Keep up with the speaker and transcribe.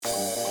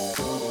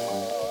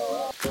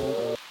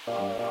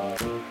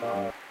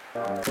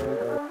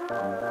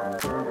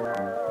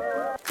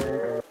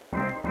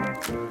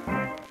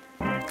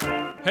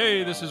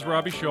Hey, this is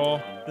Robbie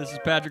Shaw. This is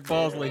Patrick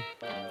Bosley.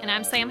 And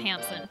I'm Sam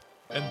Hansen.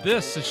 And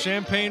this is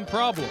Champagne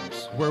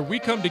Problems, where we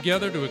come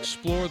together to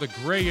explore the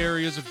gray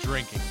areas of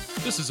drinking.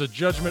 This is a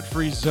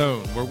judgment-free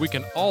zone where we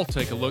can all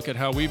take a look at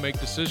how we make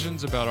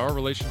decisions about our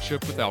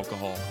relationship with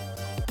alcohol.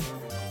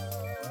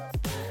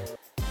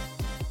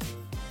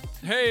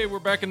 Hey, we're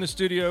back in the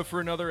studio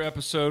for another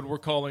episode we're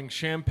calling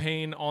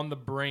Champagne on the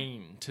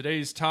Brain.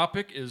 Today's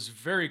topic is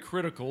very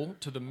critical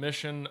to the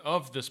mission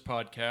of this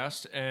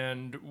podcast,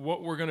 and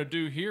what we're going to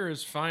do here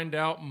is find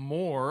out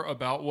more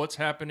about what's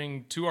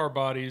happening to our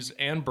bodies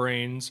and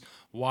brains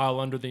while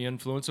under the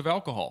influence of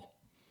alcohol.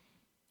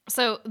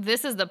 So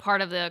this is the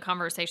part of the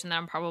conversation that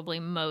I'm probably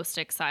most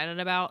excited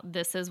about.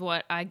 This is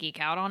what I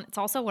geek out on. It's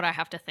also what I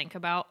have to think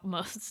about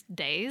most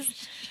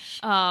days.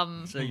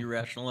 So you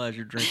rationalize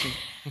your drinking?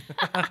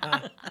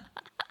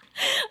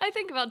 I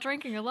think about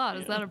drinking a lot.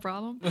 Is that a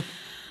problem?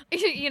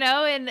 You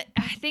know, and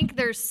I think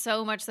there's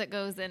so much that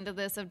goes into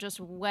this of just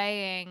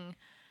weighing,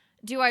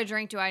 do I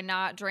drink, do I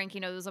not drink?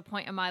 You know, there's a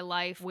point in my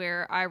life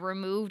where I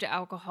removed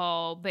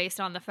alcohol based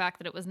on the fact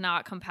that it was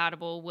not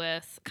compatible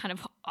with kind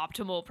of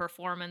optimal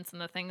performance and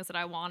the things that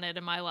I wanted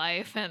in my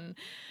life. And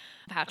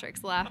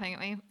Patrick's laughing at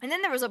me. And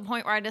then there was a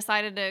point where I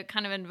decided to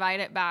kind of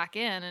invite it back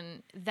in.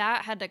 And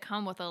that had to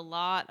come with a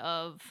lot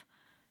of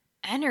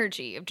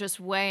energy of just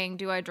weighing,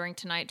 do I drink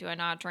tonight? Do I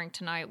not drink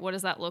tonight? What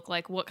does that look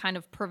like? What kind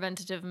of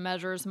preventative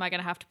measures am I going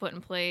to have to put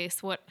in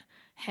place? What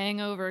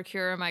hangover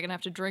cure am I going to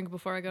have to drink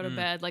before I go to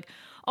bed? Like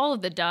all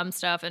of the dumb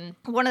stuff. And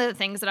one of the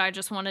things that I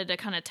just wanted to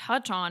kind of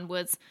touch on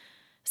was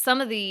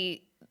some of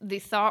the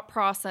thought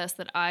process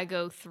that I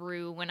go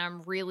through when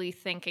I'm really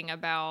thinking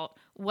about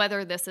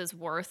whether this is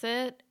worth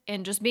it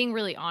and just being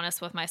really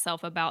honest with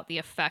myself about the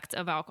effect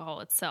of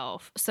alcohol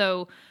itself.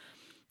 So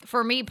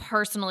for me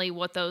personally,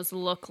 what those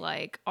look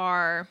like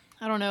are,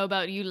 I don't know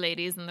about you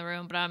ladies in the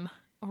room, but I'm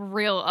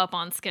real up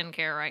on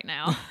skincare right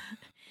now.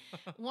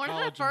 One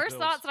of the first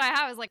thoughts that I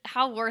have is like,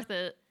 how worth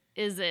it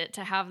is it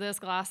to have this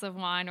glass of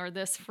wine or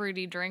this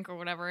fruity drink or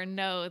whatever and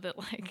know that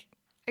like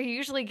I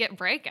usually get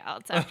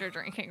breakouts after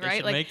drinking,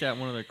 right? Like, make that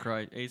one of the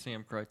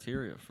ASAM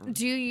criteria.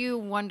 Do you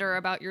wonder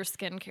about your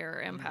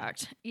skincare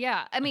impact?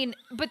 Yeah, I mean,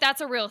 but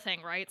that's a real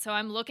thing, right? So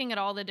I'm looking at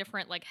all the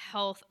different like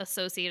health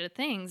associated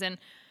things, and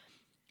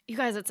you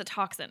guys, it's a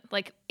toxin.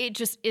 Like it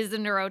just is a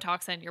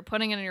neurotoxin. You're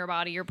putting it in your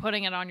body, you're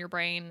putting it on your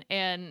brain,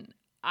 and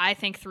I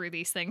think through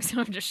these things, so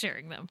I'm just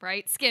sharing them,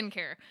 right?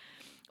 Skincare.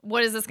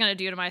 What is this going to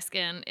do to my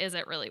skin? Is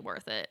it really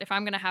worth it? If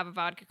I'm going to have a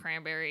vodka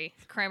cranberry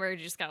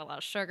just got a lot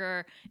of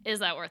sugar. Is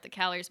that worth the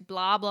calories?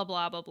 Blah, blah,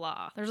 blah, blah,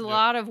 blah. There's a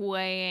lot of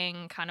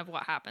weighing kind of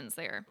what happens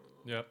there.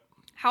 Yep.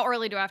 How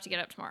early do I have to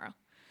get up tomorrow?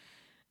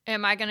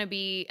 Am I going to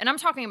be, and I'm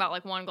talking about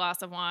like one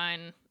glass of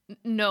wine,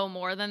 no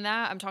more than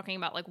that. I'm talking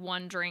about like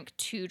 1 drink,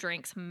 2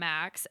 drinks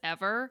max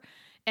ever.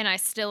 And I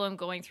still am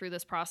going through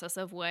this process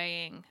of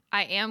weighing.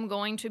 I am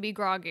going to be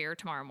groggier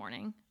tomorrow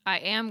morning. I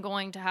am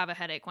going to have a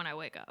headache when I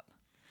wake up.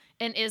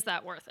 And is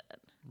that worth it?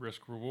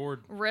 Risk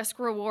reward. Risk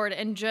reward,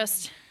 and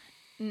just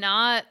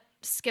not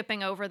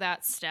skipping over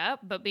that step,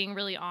 but being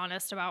really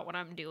honest about what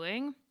I'm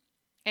doing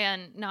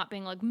and not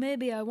being like,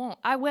 maybe I won't.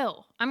 I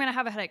will. I'm going to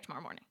have a headache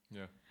tomorrow morning.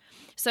 Yeah.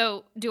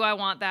 So do I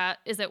want that?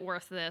 Is it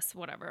worth this?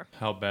 Whatever.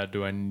 How bad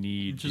do I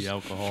need the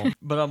alcohol?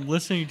 But I'm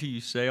listening to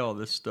you say all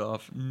this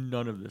stuff.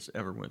 None of this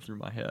ever went through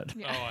my head.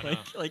 Yeah. Oh, I know.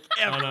 Like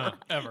ever. I know,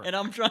 ever. And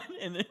I'm trying.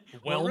 And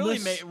what really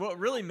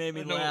made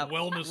me laugh.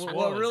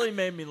 What really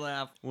made me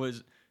laugh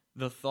was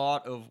the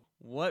thought of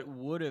what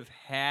would have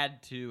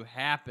had to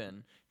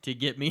happen to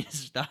get me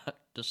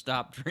to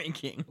stop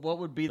drinking. What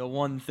would be the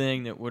one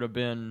thing that would have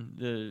been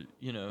the,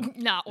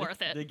 not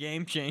worth it. The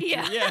game changer.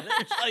 Yeah.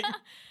 It's like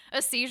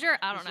a seizure?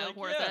 I don't know. like,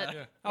 worth it.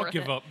 Yeah. I'll Worth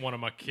give it. up one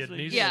of my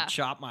kidneys. Yeah.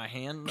 chop my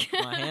hand.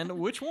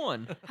 Which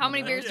one? How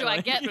many beers do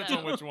I get Depends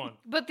on though? which one.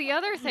 But the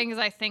other things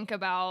I think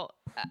about,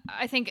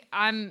 I think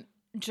I'm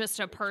just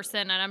a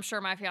person, and I'm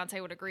sure my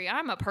fiance would agree,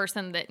 I'm a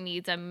person that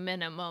needs a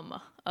minimum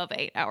of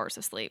 8 hours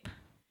of sleep.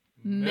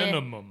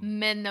 Minimum.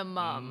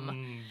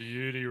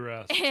 Beauty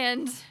rest.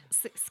 And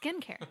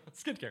skincare.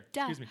 Skincare.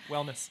 Duh. Excuse me.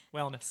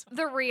 Wellness.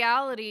 The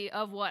reality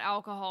of what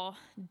alcohol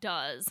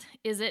does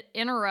is it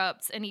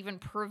interrupts and even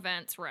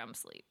prevents REM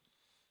sleep.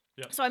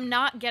 Yep. So I'm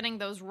not getting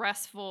those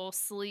restful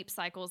sleep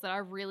cycles that I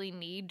really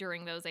need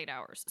during those 8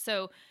 hours.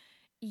 So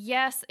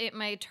yes, it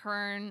may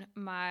turn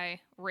my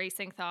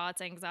racing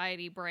thoughts,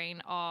 anxiety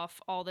brain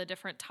off, all the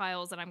different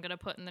tiles that I'm going to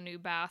put in the new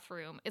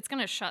bathroom. It's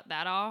going to shut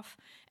that off,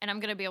 and I'm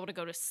going to be able to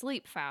go to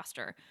sleep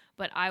faster.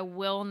 But I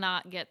will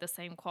not get the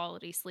same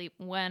quality sleep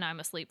when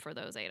I'm asleep for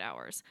those 8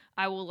 hours.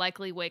 I will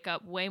likely wake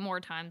up way more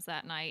times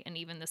that night, and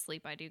even the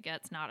sleep I do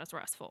get is not as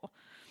restful.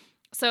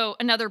 So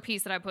another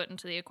piece that I put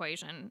into the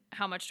equation,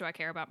 how much do I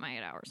care about my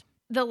 8 hours?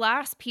 The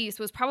last piece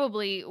was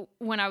probably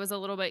when I was a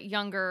little bit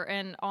younger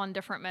and on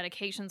different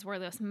medications where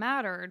this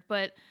mattered,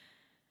 but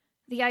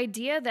the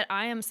idea that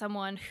I am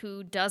someone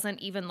who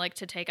doesn't even like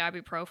to take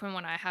ibuprofen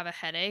when I have a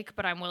headache,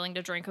 but I'm willing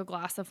to drink a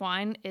glass of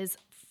wine is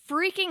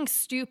freaking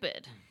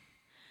stupid.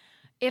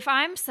 if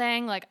I'm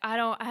saying like, I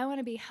want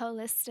to be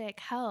holistic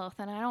health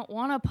and I don't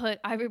want to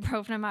put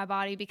ibuprofen in my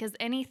body because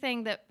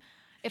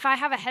if I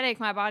have a headache,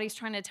 my body's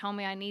trying to tell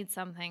me I need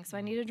something. So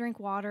I need to drink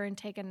water and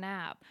take a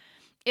nap.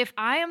 If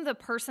I am the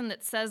person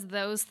that says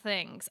those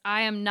things,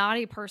 I am not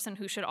a person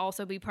who should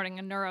also be putting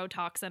a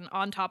neurotoxin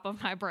on top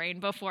of my brain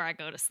before I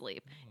go to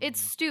sleep.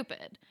 It's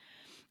stupid.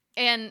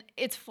 And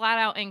it's flat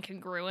out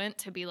incongruent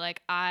to be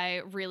like,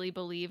 I really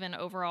believe in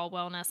overall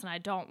wellness and I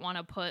don't want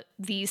to put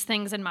these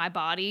things in my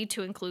body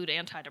to include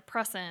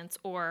antidepressants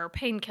or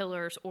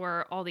painkillers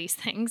or all these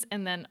things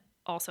and then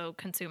also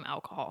consume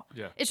alcohol.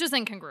 Yeah. It's just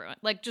incongruent.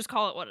 Like, just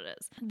call it what it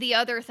is. The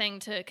other thing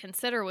to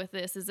consider with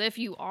this is if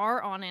you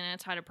are on an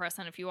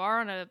antidepressant, if you are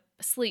on a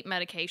sleep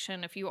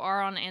medication, if you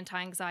are on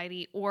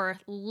anti-anxiety, or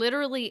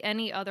literally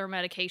any other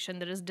medication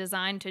that is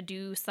designed to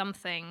do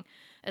something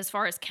as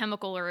far as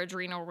chemical or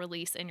adrenal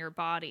release in your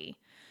body,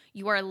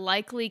 you are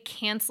likely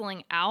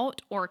canceling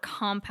out or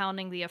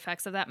compounding the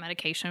effects of that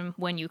medication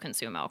when you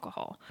consume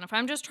alcohol. And if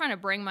I'm just trying to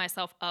bring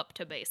myself up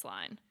to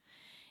baseline,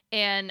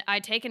 and I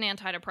take an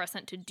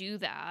antidepressant to do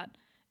that,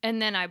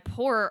 and then I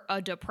pour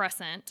a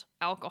depressant,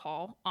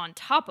 alcohol, on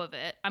top of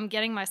it, I'm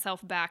getting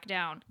myself back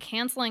down,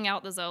 canceling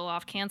out the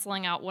Zoloft,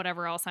 canceling out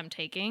whatever else I'm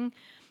taking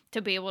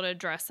to be able to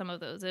address some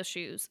of those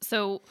issues.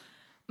 So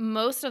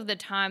most of the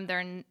time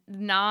they're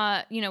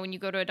not, when you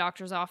go to a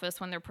doctor's office,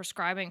 when they're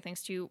prescribing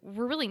things to you,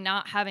 we're really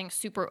not having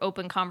super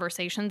open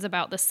conversations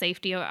about the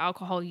safety of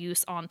alcohol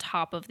use on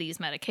top of these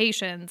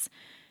medications.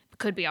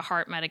 Could be a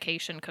heart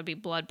medication, could be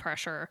blood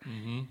pressure.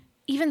 Mm-hmm.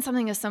 Even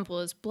something as simple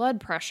as blood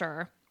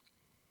pressure,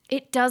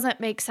 it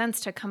doesn't make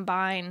sense to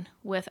combine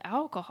with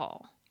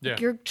alcohol. Yeah.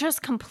 Like, you're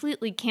just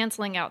completely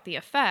canceling out the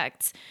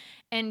effects.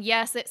 And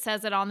yes, it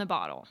says it on the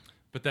bottle.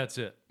 But that's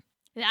it.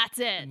 That's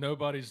it.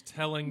 Nobody's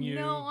telling you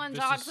no one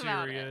this talks is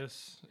about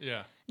serious. It.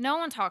 Yeah. No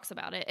one talks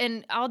about it.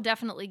 And I'll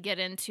definitely get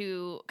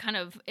into kind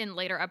of in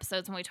later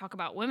episodes when we talk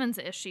about women's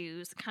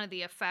issues, kind of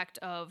the effect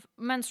of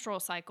menstrual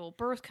cycle,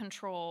 birth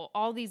control,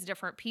 all these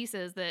different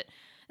pieces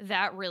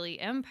that really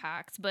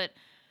impacts. But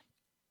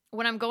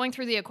when I'm going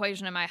through the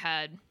equation in my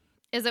head,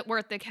 is it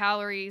worth the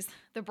calories,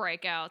 the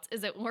breakouts?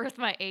 Is it worth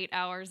my 8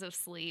 hours of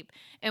sleep?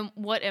 And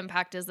what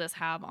impact does this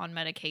have on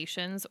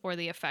medications or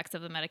the effects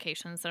of the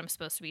medications that I'm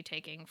supposed to be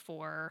taking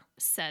for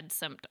said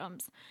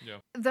symptoms? Yeah.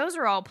 Those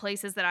are all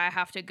places that I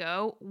have to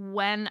go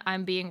when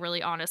I'm being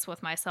really honest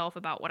with myself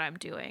about what I'm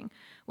doing,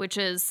 which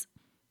is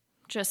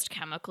just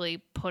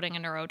chemically putting a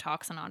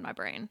neurotoxin on my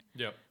brain.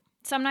 Yep.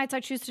 Some nights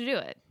I choose to do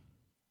it.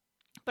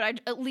 But I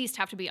at least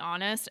have to be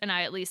honest, and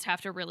I at least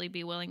have to really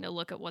be willing to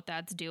look at what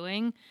that's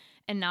doing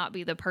and not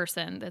be the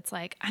person that's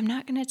like, I'm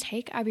not going to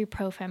take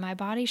ibuprofen. My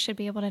body should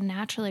be able to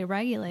naturally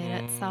regulate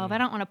itself. I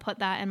don't want to put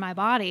that in my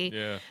body.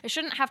 Yeah. I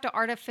shouldn't have to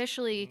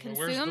artificially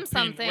consume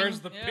something. Where's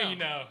the P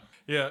now?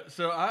 Yeah,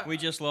 so we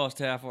just lost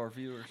half our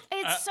viewers.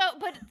 It's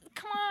but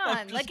come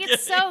on. Like,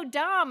 it's so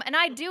dumb. And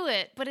I do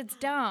it, but it's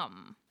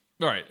dumb.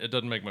 Right, it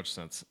doesn't make much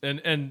sense.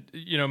 And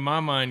my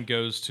mind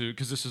goes to,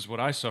 because this is what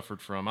I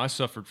suffered from. I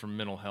suffered from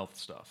mental health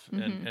stuff.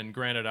 Mm-hmm. And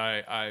granted,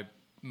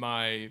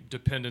 my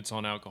dependence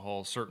on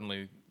alcohol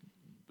certainly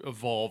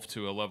evolved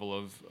to a level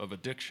of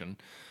addiction.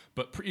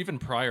 But even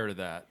prior to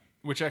that,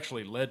 which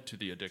actually led to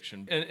the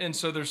addiction. And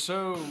so there's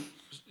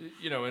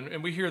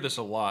and we hear this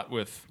a lot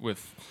with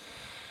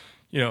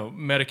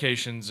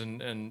medications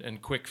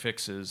and quick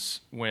fixes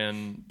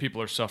when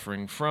people are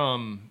suffering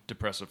from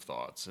depressive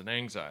thoughts and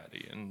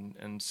anxiety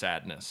and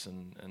sadness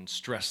and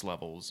stress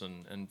levels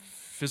and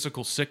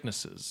physical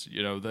sicknesses,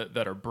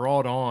 that are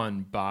brought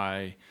on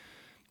by,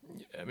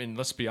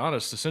 let's be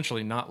honest,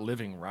 essentially not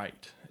living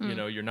right.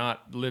 You're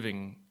not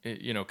living,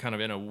 kind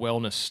of in a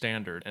wellness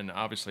standard. And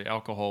obviously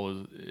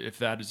alcohol, if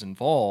that is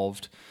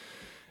involved,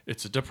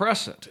 it's a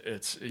depressant.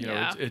 It's,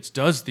 it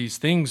does these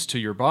things to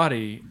your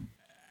body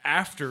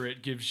after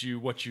it gives you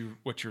what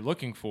you're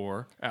looking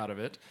for out of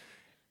it,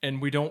 and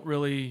we don't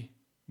really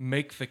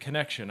make the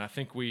connection. I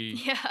think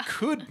we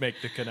could make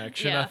the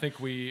connection. Yeah. I think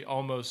we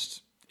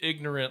almost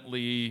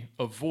ignorantly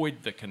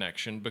avoid the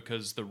connection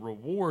because the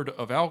reward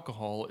of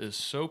alcohol is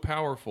so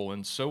powerful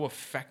and so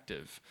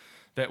effective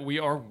that we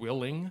are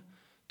willing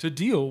to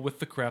deal with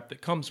the crap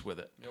that comes with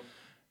it. Yep.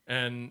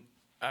 And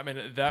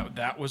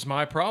that was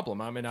my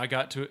problem. I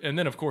got to, and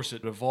then of course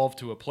it evolved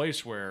to a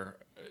place where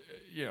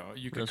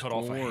you could cut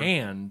off a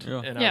hand,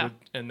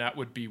 and that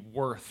would be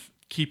worth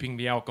keeping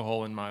the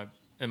alcohol in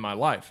my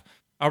life.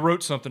 I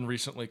wrote something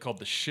recently called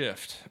The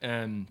Shift,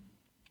 and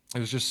it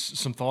was just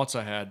some thoughts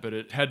I had, but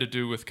it had to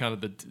do with kind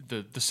of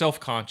the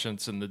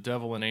self-conscience and the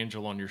devil and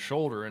angel on your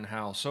shoulder, and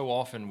how so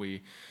often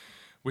we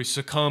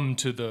succumb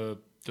to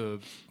the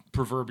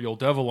proverbial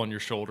devil on your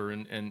shoulder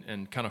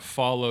and kind of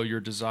follow your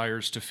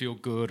desires to feel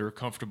good or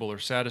comfortable or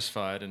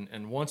satisfied,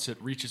 and once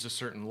it reaches a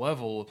certain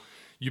level,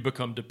 you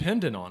become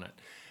dependent on it.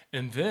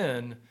 And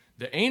then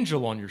the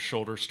angel on your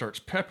shoulder starts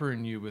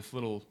peppering you with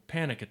little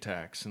panic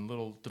attacks and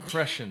little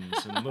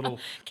depressions and little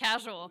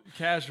casual,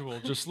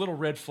 just little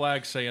red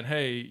flags saying,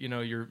 hey,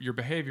 your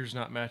behavior's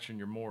not matching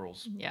your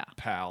morals,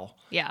 pal.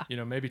 Yeah.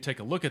 Maybe take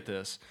a look at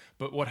this.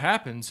 But what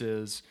happens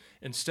is,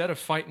 instead of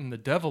fighting the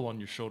devil on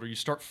your shoulder, you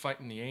start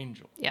fighting the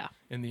angel. Yeah.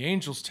 And the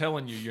angel's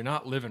telling you you're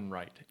not living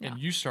right. And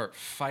you start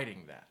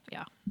fighting that.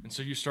 Yeah. And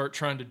so you start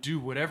trying to do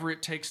whatever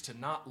it takes to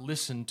not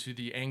listen to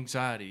the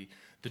anxiety,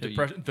 the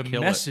depression, the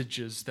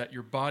messages that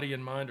your body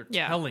and mind are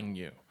telling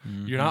you.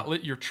 Mm-hmm.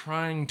 You're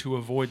trying to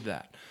avoid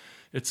that.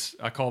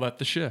 I call that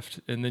the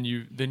shift. And then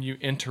you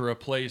enter a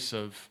place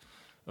of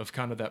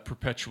kind of that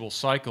perpetual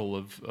cycle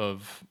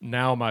of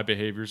now my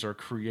behaviors are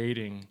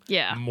creating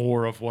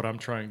more of what I'm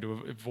trying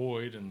to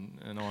avoid, and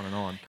on and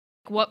on.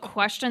 What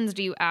questions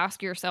do you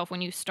ask yourself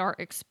when you start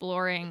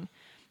exploring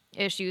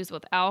issues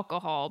with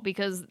alcohol?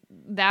 Because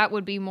that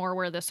would be more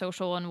where the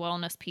social and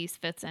wellness piece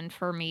fits in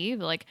for me.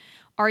 Like,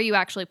 are you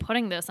actually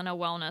putting this in a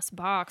wellness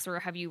box, or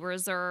have you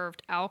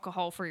reserved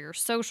alcohol for your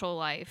social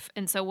life?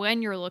 And so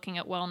when you're looking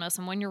at wellness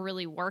and when you're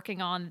really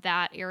working on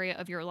that area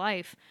of your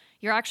life,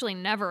 you're actually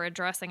never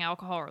addressing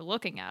alcohol or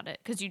looking at it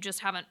because you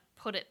just haven't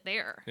put it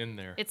there. In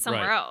there. It's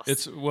somewhere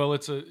else.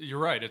 You're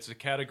right. It's a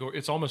category.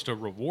 It's almost a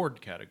reward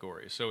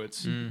category. So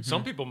it's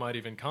some people might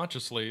even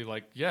consciously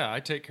I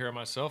take care of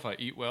myself. I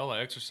eat well. I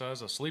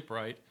exercise. I sleep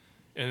right.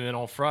 And then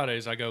on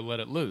Fridays I go let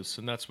it loose.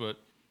 And that's what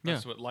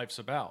life's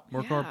about.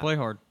 Work hard, play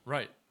hard.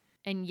 Right.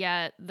 And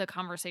yet the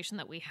conversation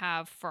that we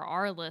have for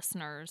our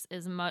listeners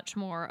is much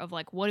more of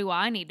like, what do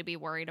I need to be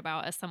worried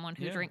about as someone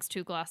who drinks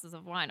 2 glasses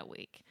of wine a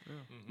week? Yeah.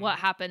 Mm-hmm. What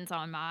happens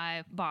on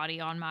my body,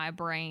 on my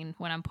brain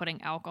when I'm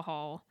putting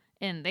alcohol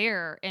in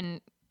there?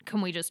 And can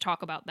we just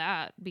talk about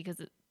that? Because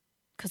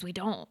we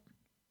don't.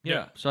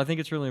 Yeah. So I think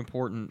it's really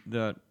important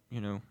that,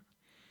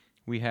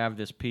 we have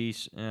this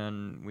piece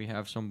and we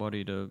have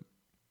somebody to,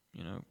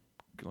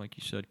 like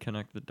you said,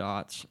 connect the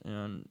dots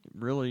and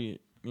really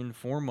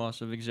inform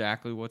us of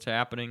exactly what's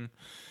happening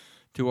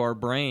to our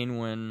brain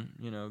when,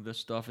 this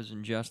stuff is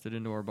ingested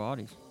into our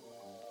bodies.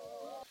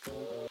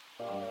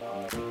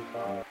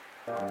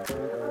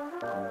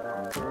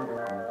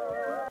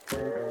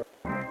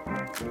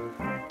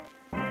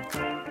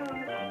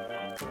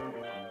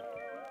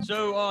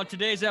 So on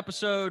today's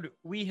episode,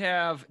 we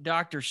have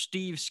Dr.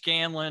 Steve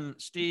Scanlon.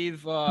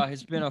 Steve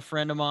has been a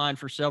friend of mine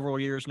for several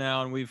years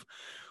now, and we've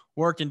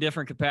worked in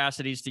different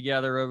capacities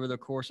together over the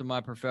course of my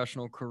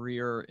professional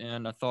career,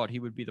 and I thought he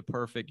would be the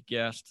perfect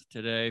guest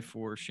today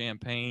for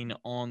Champagne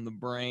on the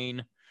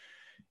Brain.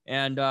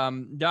 And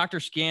Dr.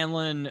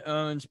 Scanlon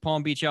owns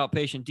Palm Beach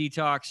Outpatient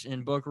Detox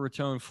in Boca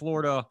Raton,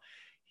 Florida.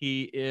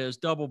 He is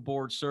double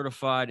board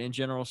certified in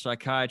general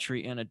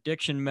psychiatry and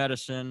addiction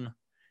medicine,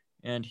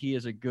 and he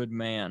is a good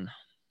man.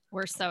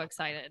 We're so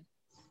excited.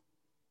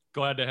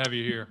 Glad to have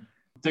you here.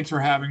 Thanks for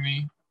having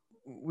me.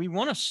 We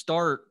want to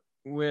start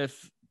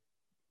with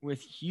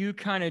you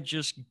kind of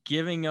just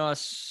giving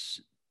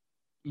us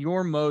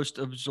your most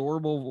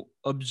absorbable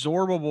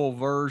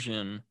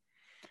version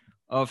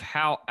of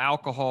how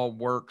alcohol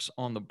works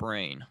on the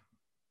brain.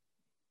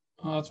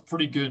 That's a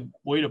pretty good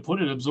way to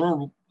put it.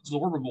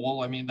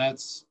 Absorbable. I mean,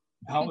 that's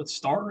how it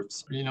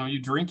starts. You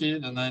drink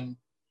it and then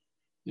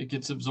it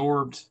gets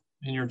absorbed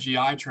in your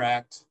GI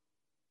tract.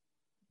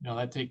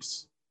 That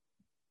takes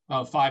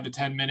about 5 to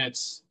 10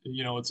 minutes.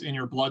 It's in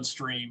your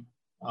bloodstream.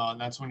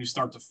 And that's when you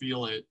start to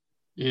feel it.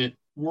 It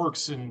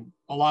works in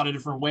a lot of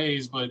different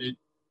ways, but it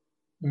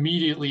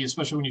immediately,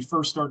 especially when you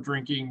first start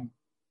drinking,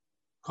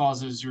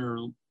 causes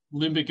your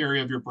limbic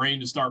area of your brain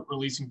to start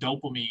releasing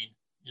dopamine.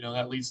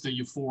 That leads to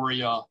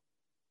euphoria.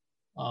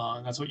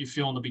 And that's what you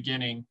feel in the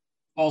beginning.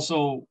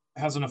 Also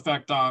has an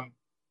effect on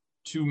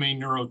 2 main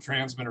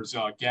neurotransmitters,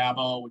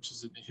 GABA, which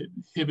is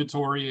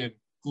inhibitory, and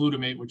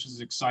glutamate, which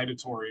is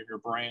excitatory in your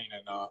brain.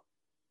 And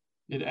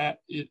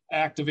it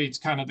activates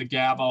kind of the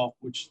GABA,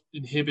 which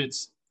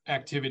inhibits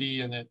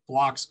activity, and it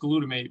blocks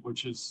glutamate,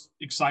 which is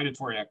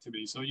excitatory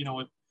activity. So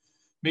it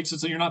makes it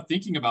so you're not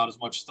thinking about as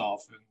much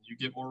stuff, and you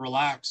get more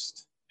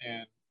relaxed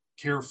and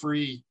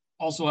carefree.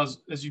 Also,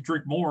 as you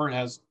drink more, it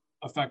has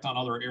effect on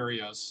other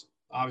areas.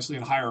 Obviously,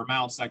 in higher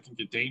amounts, that can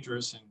get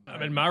dangerous.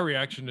 And my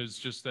reaction is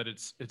just that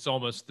it's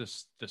almost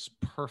this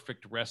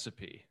perfect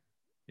recipe.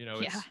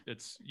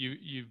 It's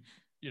you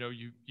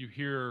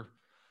hear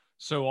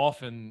so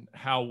often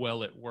how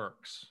well it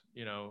works.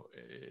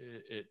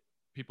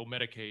 People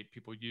medicate,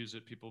 people use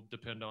it, people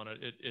depend on it.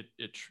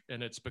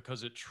 And it's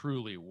because it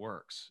truly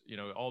works.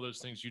 All those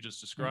things you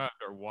just described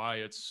are why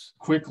it's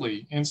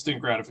quickly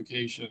instant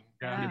gratification,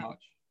 pretty much.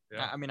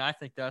 Yeah. I mean, I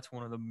think that's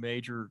one of the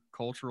major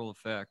cultural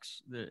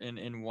effects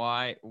and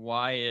why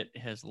it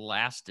has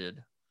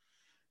lasted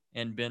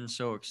and been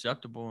so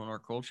acceptable in our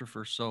culture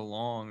for so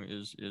long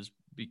is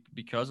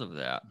because of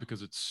that.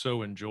 Because it's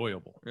so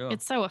enjoyable. Yeah.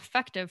 It's so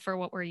effective for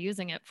what we're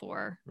using it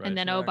for. Right. And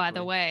then, exactly. Oh, by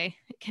the way,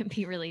 it can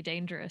be really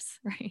dangerous,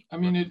 right? I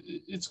mean,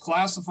 it's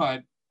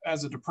classified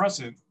as a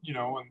depressant,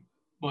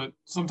 but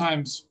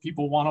sometimes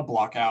people want to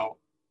block out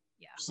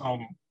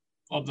some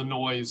of the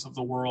noise of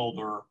the world,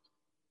 or,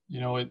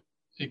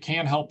 it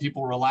can help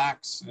people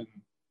relax. And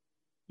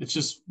it's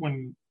just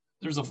when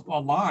there's a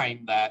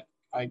line that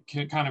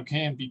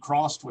can be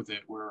crossed with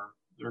it, where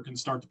there can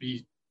start to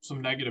be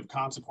some negative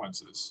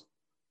consequences.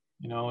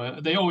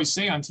 They always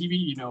say on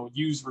TV,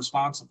 use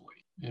responsibly,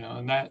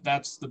 and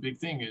that's the big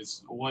thing,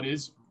 is what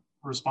is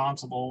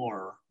responsible,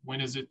 or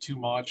when is it too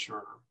much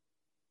or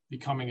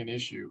becoming an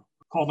issue,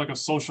 called like a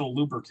social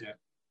lubricant.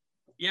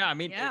 Yeah.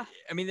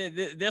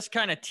 This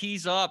kind of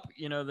tees up,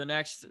 the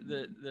next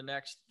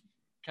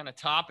kind of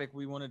topic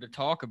we wanted to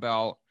talk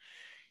about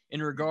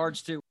in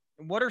regards to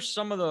what are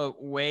some of the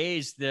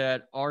ways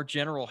that our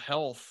general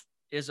health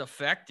is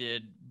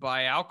affected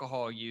by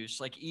alcohol use,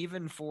 like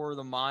even for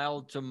the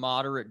mild to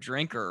moderate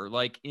drinker,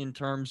 like in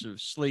terms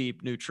of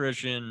sleep,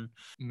 nutrition,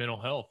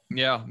 mental health.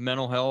 Yeah,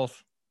 mental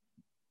health.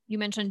 You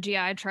mentioned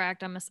GI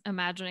tract. I'm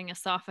imagining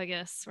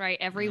esophagus, right?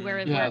 Everywhere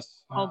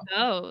yes. Where it all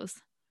goes.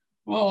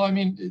 Well,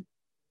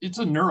 it's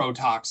a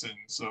neurotoxin,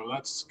 so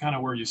that's kind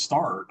of where you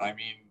start.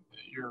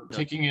 You're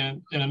taking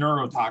in a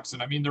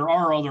neurotoxin. There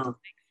are other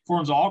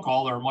forms of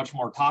alcohol that are much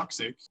more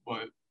toxic,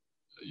 but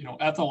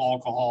ethyl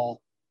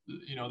alcohol,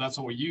 that's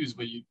what we use.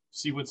 But you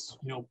see what's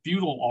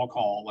butyl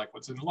alcohol, like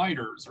what's in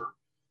lighters, or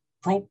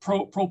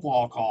propyl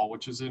alcohol,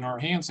 which is in our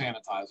hand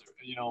sanitizer.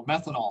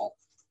 Methanol.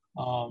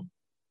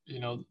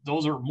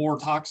 Those are more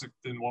toxic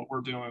than what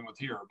we're doing with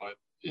here. But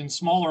in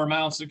smaller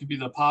amounts, it could be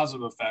the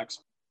positive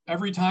effects.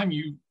 Every time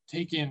you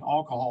take in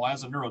alcohol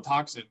as a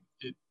neurotoxin,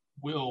 it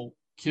will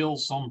kill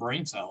some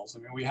brain cells.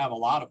 We have a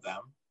lot of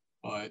them,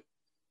 but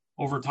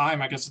over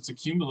time, I guess it's a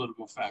cumulative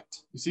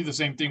effect. You see the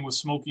same thing with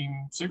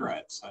smoking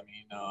cigarettes.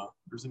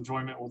 There's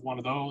enjoyment with one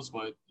of those,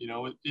 but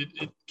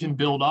it can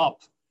build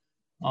up.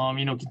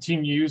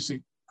 Continued use,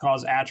 it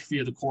cause atrophy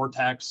of the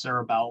cortex,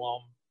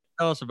 cerebellum.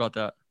 Tell us about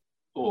that.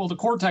 Well, the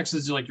cortex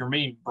is like your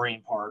main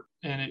brain part,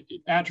 and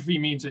atrophy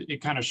means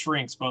it kind of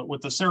shrinks. But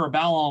with the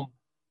cerebellum,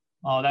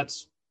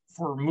 that's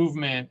for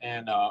movement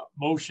and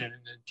motion.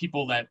 And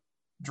people that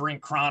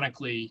drink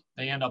chronically,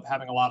 they end up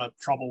having a lot of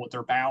trouble with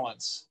their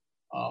balance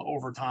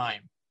over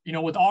time.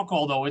 With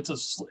alcohol, though,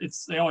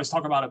 they always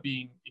talk about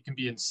it can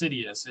be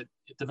insidious. It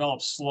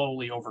develops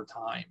slowly over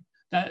time.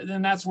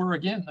 That's where,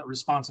 again, the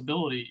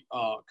responsibility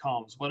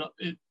comes. But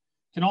it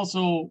can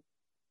also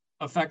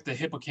affect the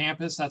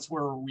hippocampus. That's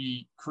where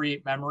we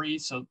create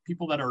memories. So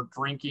people that are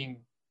drinking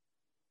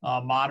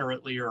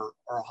moderately or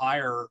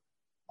higher,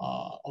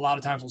 a lot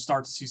of times will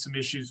start to see some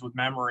issues with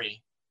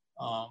memory.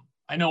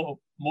 I know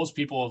most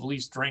people have at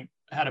least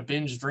had a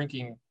binge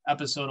drinking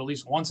episode at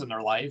least once in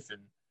their life,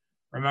 and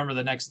remember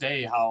the next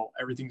day how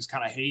everything's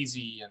kind of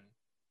hazy and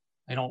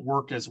they don't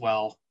work as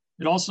well.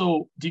 It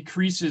also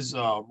decreases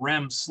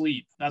REM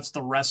sleep. That's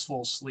the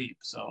restful sleep.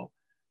 So,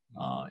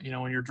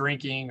 when you're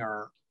drinking,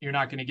 or you're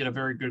not going to get a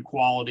very good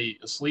quality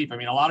of sleep. A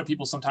lot of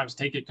people sometimes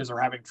take it because they're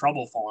having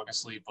trouble falling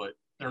asleep, but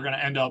they're going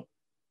to end up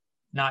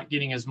not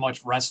getting as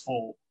much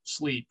restful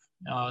sleep.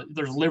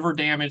 There's liver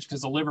damage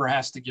because the liver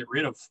has to get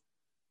rid of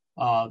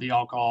the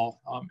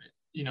alcohol.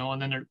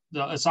 And then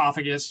the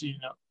esophagus,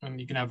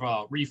 and you can have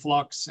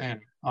reflux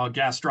and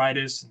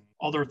gastritis, and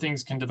other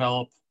things can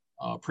develop,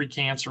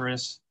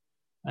 precancerous.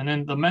 And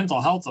then the mental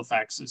health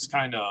effects is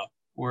kind of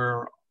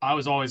where I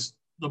was always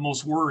the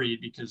most worried,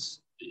 because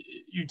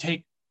you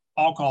take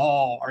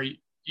alcohol, or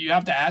you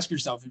have to ask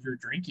yourself if you're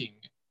drinking,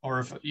 or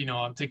if,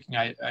 I'm thinking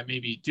I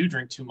maybe do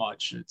drink too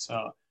much. It's,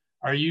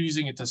 are you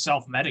using it to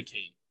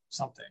self-medicate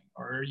something,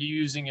 or are you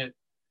using it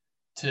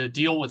to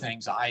deal with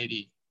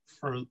anxiety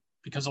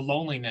because of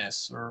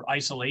loneliness or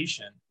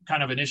isolation?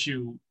 Kind of an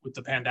issue with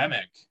the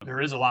pandemic.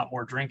 There is a lot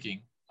more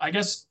drinking. I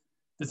guess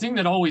the thing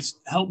that always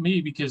helped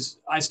me, because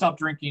I stopped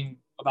drinking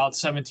about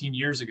 17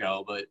 years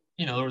ago, but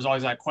there was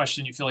always that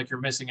question, you feel like you're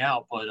missing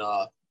out. But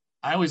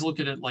I always look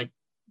at it like,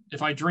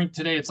 if I drink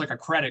today, it's like a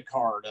credit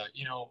card.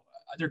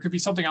 There could be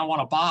something I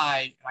want to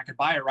buy, and I could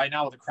buy it right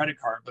now with a credit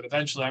card, but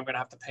eventually I'm going to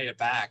have to pay it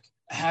back.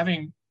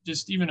 Having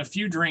just even a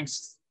few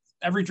drinks,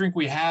 every drink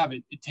we have,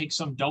 it takes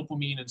some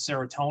dopamine and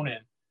serotonin,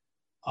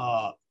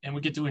 and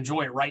we get to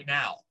enjoy it right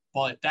now.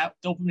 But that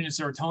dopamine and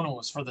serotonin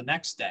was for the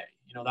next day.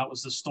 That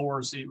was the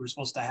stores that you were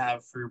supposed to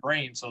have for your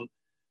brain. So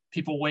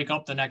people wake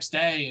up the next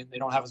day and they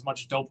don't have as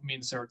much dopamine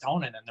and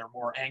serotonin, and they're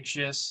more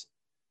anxious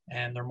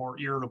and they're more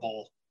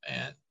irritable.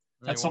 And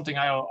that's something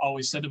I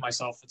always said to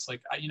myself. It's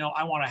like,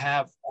 I want to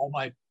have all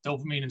my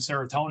dopamine and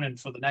serotonin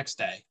for the next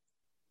day.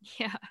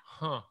 Yeah.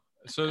 Huh.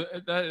 So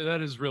that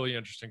is really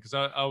interesting, because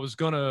I was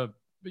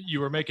you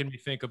were making me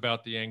think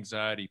about the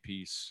anxiety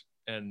piece,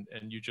 and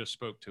you just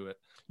spoke to it.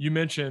 You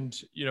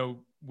mentioned,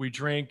 we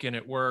drink and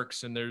it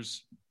works, and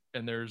there's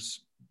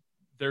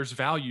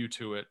value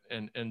to it,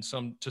 and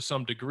to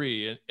some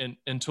degree, and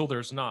until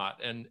there's not,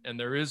 and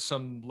there is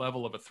some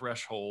level of a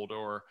threshold,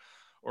 or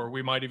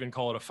we might even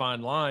call it a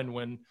fine line,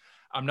 when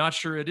I'm not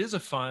sure it is a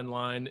fine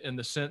line in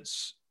the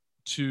sense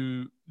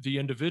to the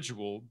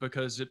individual,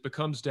 because it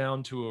becomes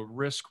down to a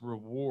risk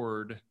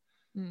reward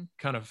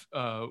kind of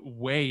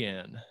weigh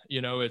in.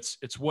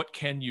 It's what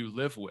can you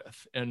live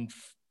with, and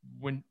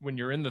when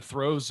you're in the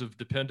throes of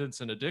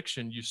dependence and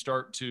addiction, you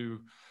start to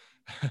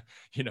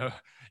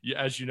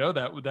as you know,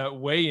 that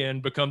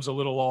weigh-in becomes a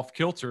little off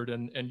kiltered,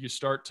 and you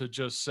start to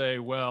just say,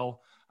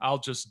 well, I'll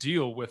just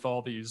deal with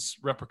all these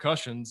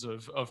repercussions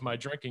of my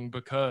drinking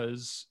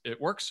because it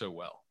works so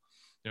well.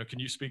 Can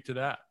you speak to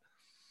that?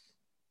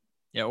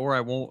 Yeah, or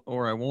I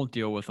won't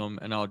deal with them,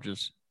 and I'll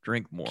just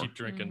drink more. Keep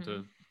drinking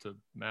to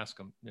mask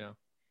them. Yeah.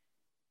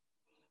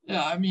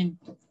 Yeah, I mean,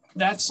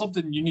 that's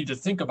something you need to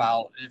think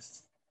about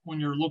when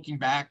you're looking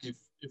back,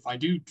 if I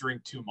do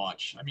drink too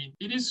much. I mean,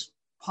 it is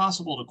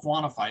possible to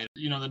quantify it.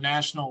 The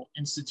National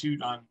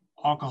Institute on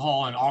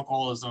Alcohol and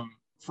Alcoholism,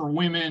 for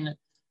women,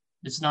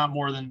 it's not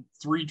more than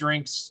 3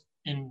 drinks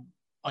in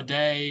a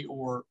day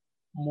or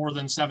more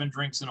than 7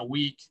 drinks in a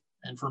week.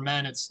 And for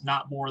men, it's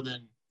not more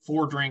than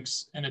 4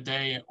 drinks in a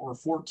day or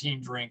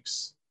 14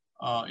 drinks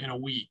in a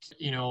week.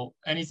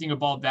 Anything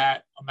above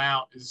that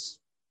amount is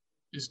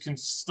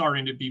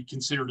starting to be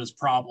considered as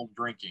problem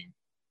drinking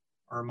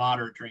or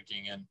moderate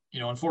drinking. And,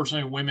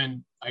 unfortunately,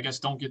 women, I guess,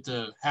 don't get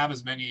to have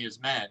as many as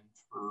men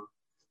for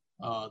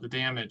the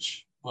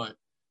damage. But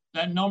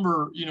that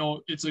number,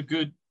 it's a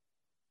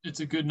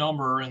good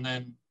number. And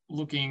then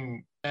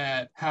looking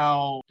at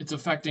how it's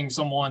affecting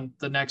someone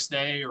the next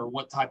day or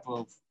what type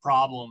of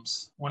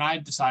problems. When I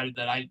decided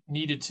that I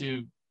needed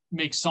to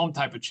make some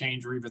type of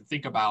change or even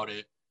think about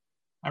it,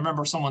 I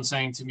remember someone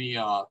saying to me,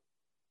 I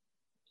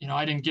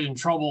didn't get in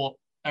trouble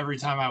every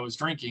time I was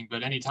drinking,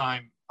 but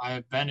anytime I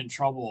have been in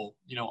trouble,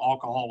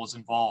 alcohol was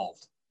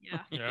involved.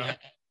 Yeah.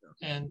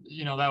 And,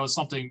 that was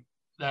something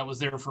that was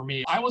there for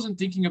me. I wasn't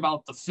thinking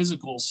about the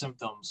physical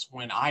symptoms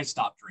when I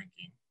stopped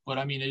drinking, but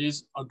I mean, it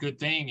is a good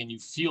thing and you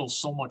feel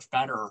so much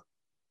better.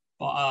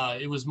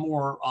 But it was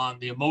more on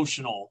the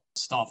emotional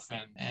stuff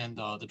and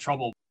the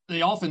trouble.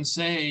 They often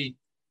say,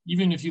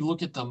 even if you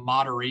look at the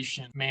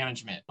moderation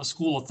management, a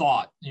school of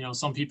thought,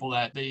 some people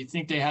that they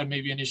think they had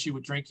maybe an issue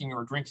with drinking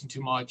or drinking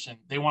too much, and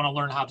they want to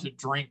learn how to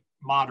drink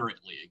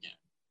moderately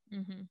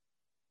again,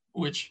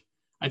 which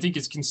I think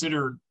is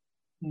considered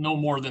no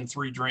more than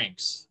 3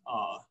 drinks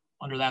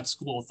under that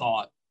school of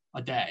thought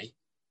a day.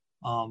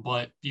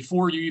 But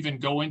before you even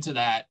go into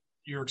that,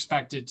 you're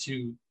expected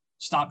to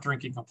stop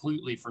drinking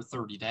completely for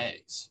 30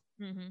 days.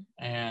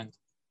 And,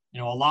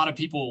 a lot of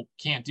people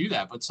can't do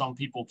that, but some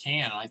people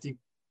can. And I think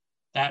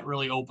that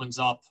really opens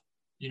up,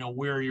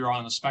 where you're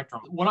on the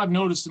spectrum. What I've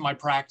noticed in my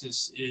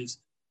practice is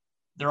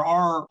there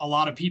are a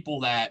lot of people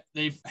that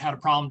they've had a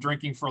problem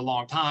drinking for a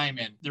long time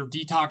and they're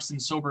detoxed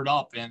and sobered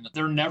up, and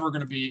they're never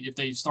going to be, if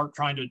they start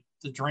trying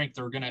to drink,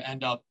 they're going to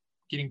end up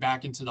getting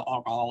back into the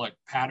alcoholic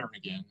pattern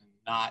again and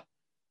not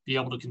be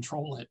able to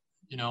control it,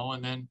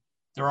 and then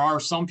there are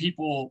some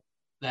people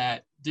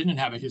that didn't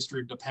have a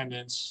history of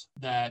dependence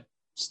that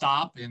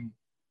stop and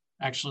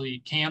actually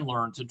can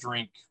learn to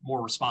drink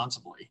more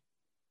responsibly.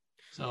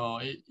 So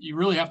you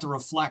really have to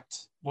reflect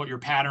what your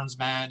pattern's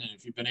been, and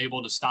if you've been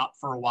able to stop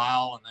for a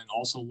while, and then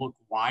also look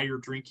why you're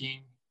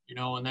drinking,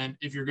 and then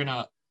if you're going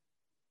to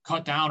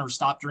cut down or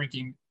stop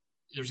drinking,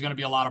 there's going to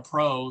be a lot of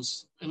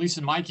pros. At least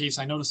in my case,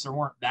 I noticed there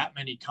weren't that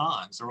many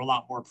cons. There were a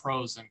lot more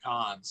pros than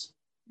cons.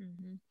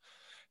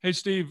 Hey,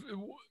 Steve,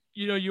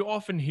 you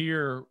often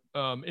hear,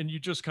 and you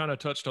just kind of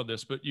touched on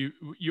this, but you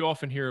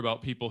often hear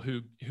about people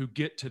who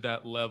get to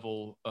that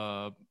level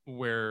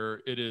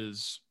where it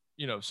is,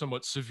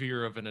 somewhat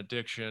severe of an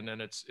addiction,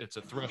 and it's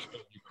a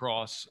threshold you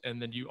cross.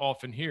 And then you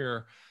often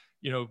hear,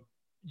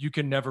 you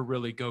can never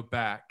really go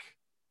back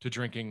to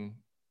drinking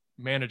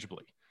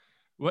manageably.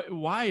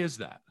 Why is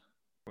that?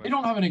 I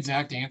don't have an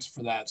exact answer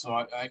for that. So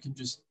I can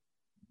just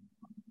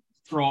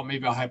throw out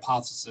maybe a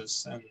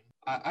hypothesis. And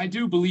I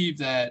do believe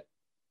that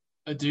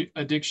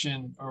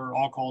addiction or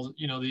alcohol,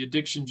 the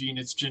addiction gene,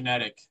 it's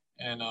genetic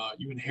and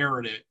you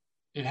inherit it.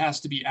 It has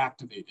to be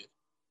activated.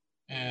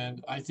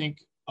 And I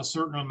think a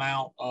certain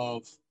amount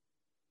of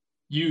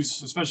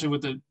use, especially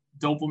with the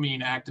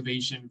dopamine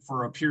activation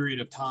for a period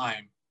of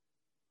time,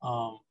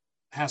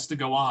 has to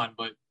go on.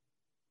 But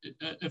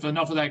if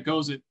enough of that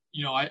goes,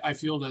 I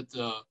feel that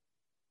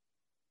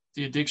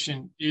the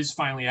addiction is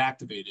finally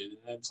activated.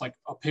 And it's like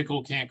a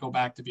pickle can't go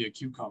back to be a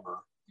cucumber.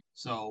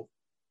 So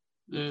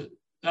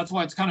that's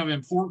why it's kind of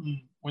important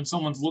when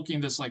someone's looking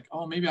at this like,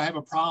 oh, maybe I have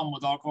a problem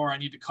with alcohol, or I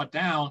need to cut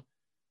down.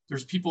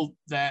 There's people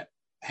that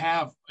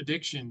have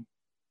addiction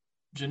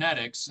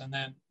genetics, and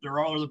then there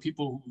are other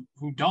people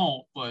who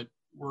don't, but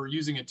we're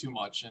using it too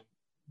much. And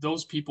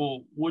those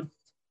people would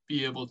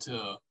be able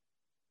to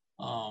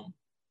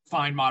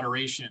find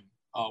moderation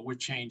with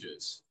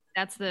changes.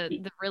 That's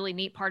the really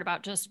neat part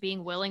about just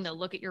being willing to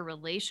look at your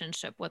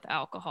relationship with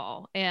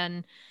alcohol.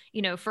 And,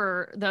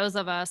 for those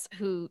of us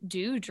who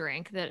do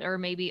drink that are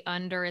maybe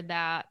under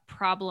that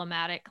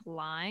problematic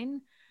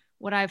line,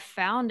 what I've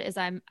found is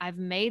I've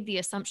made the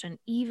assumption,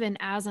 even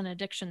as an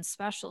addiction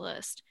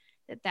specialist,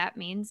 that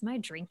means my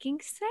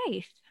drinking's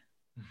safe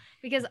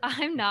because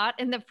I'm not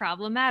in the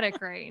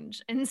problematic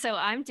range. And so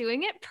I'm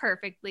doing it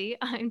perfectly.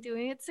 I'm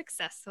doing it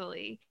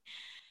successfully.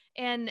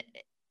 And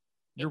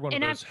you're one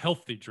of those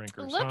healthy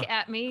drinkers. Look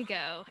at me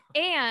go.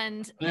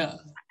 And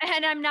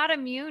I'm not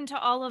immune to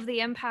all of the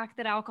impact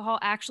that alcohol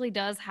actually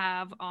does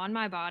have on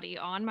my body,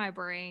 on my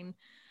brain.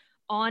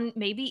 on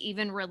maybe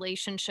even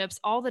relationships,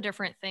 all the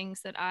different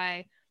things that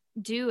I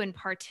do and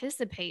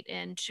participate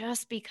in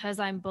just because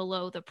I'm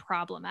below the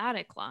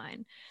problematic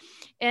line.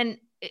 And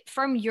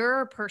from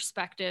your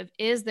perspective,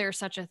 is there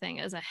such a thing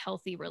as a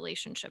healthy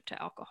relationship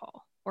to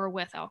alcohol or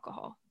with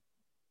alcohol?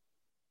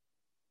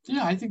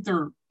 Yeah, I think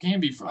there can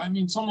be. I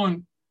mean,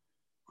 someone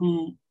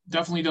who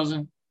definitely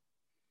doesn't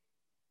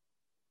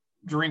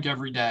drink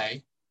every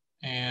day,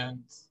 and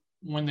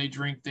when they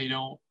drink, they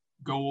don't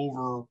go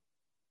over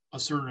a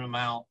certain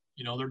amount.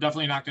 You know, they're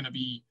definitely not going to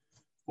be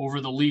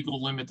over the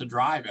legal limit to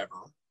drive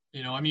ever.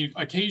 You know, I mean,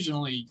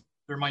 occasionally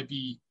there might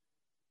be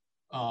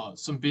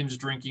some binge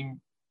drinking,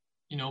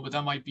 you know, but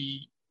that might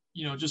be,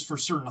 you know, just for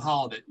certain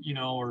holiday, you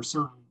know, or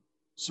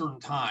certain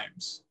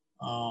times.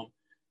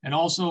 And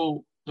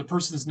also the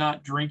person's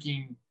not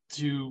drinking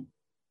to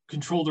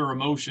control their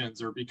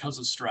emotions or because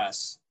of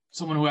stress.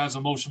 Someone who has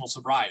emotional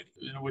sobriety,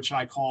 you know, which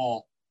I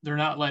call, they're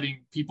not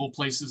letting people,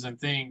 places, and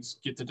things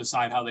get to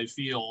decide how they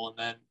feel, and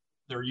then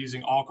they're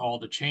using alcohol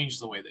to change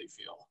the way they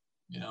feel.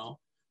 You know,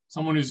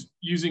 someone who's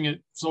using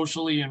it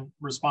socially and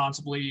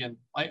responsibly, and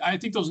I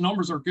think those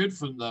numbers are good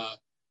from the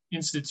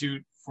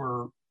Institute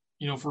for,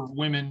 you know, for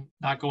women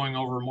not going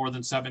over more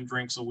than 7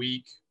 drinks a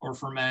week, or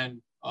for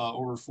men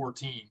over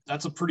 14.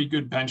 That's a pretty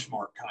good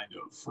benchmark, kind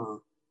of,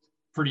 for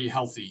pretty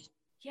healthy.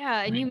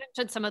 Yeah. And you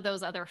mentioned some of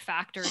those other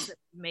factors that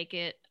make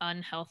it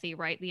unhealthy,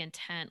 right? The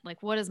intent,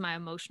 like what is my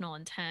emotional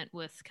intent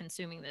with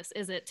consuming this?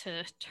 Is it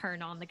to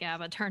turn on the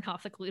GABA, turn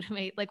off the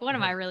glutamate? Like, what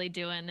am I really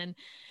doing? And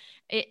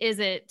is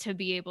it to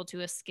be able to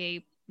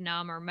escape,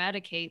 numb, or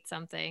medicate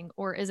something?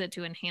 Or is it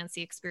to enhance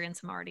the experience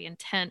I'm already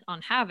intent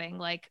on having?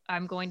 Like,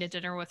 I'm going to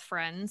dinner with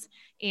friends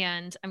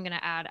and I'm going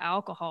to add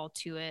alcohol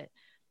to it,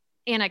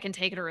 and I can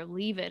take it or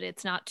leave it.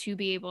 It's not to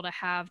be able to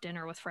have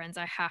dinner with friends.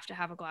 I have to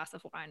have a glass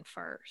of wine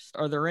first.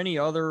 Are there any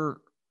other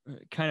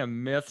kind of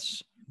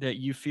myths that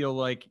you feel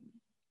like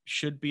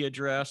should be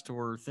addressed,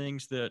 or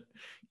things that,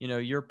 you know,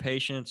 your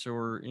patients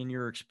or in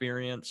your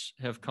experience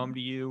have come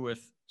to you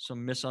with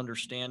some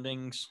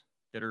misunderstandings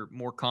that are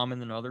more common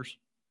than others?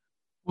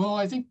 Well,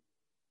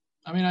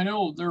 I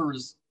know there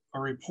was a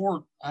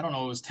report, I don't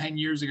know, it was 10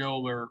 years ago,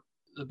 where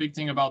the big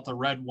thing about the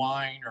red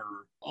wine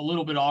or a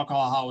little bit of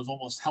alcohol, how it was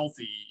almost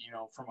healthy, you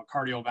know, from a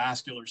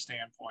cardiovascular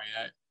standpoint.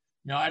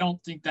 I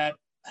don't think that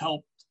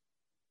helped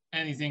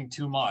anything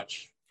too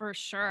much. For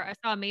sure. I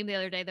saw a meme the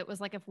other day that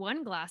was like, if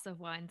one glass of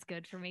wine's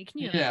good for me,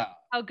 can you imagine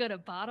how good a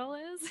bottle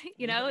is?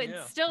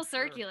 It's still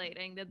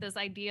circulating, that this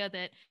idea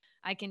that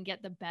I can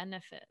get the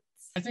benefits.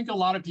 I think a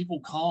lot of people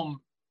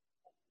come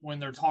when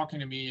they're talking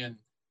to me and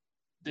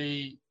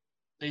they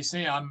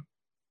say,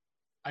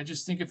 I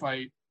just think if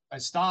I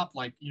stop,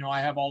 like, you know,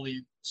 I have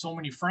so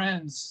many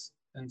friends,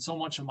 and so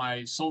much of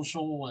my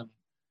social and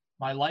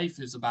my life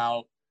is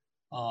about,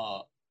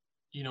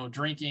 you know,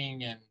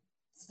 drinking, and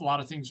a lot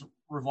of things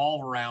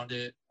revolve around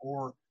it.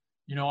 Or,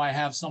 you know, I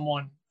have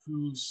someone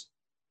who's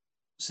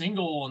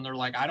single and they're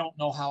like, I don't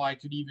know how I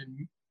could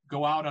even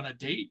go out on a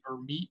date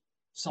or meet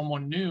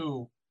someone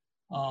new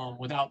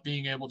without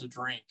being able to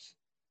drink.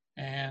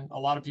 And a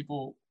lot of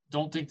people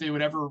don't think they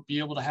would ever be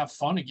able to have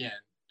fun again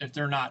if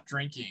they're not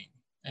drinking.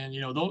 And,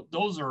 you know,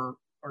 those are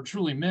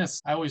truly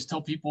myths. I always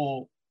tell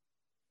people,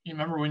 you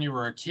remember when you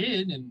were a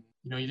kid and,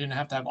 you know, you didn't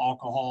have to have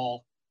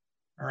alcohol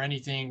or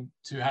anything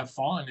to have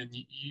fun, and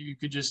you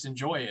could just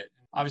enjoy it.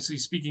 Obviously,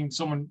 speaking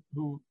someone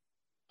who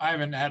I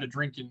haven't had a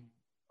drink in,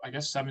 I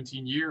guess,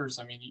 17 years,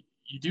 I mean,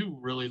 you do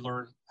really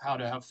learn how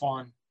to have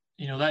fun.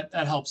 You know, that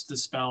helps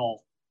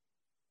dispel.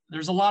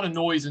 There's a lot of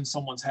noise in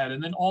someone's head.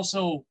 And then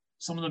also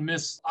some of the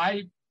myths,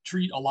 I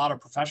treat a lot of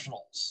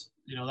professionals.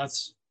 You know,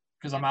 that's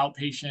because I'm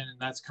outpatient and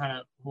that's kind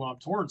of who I'm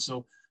towards.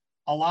 So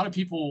a lot of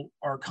people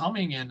are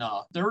coming and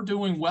they're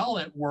doing well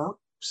at work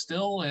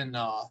still. And,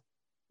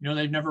 you know,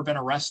 they've never been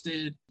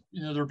arrested.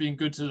 You know, they're being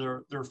good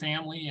to their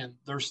family, and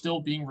they're still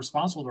being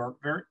responsible.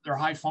 They're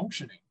high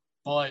functioning.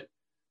 But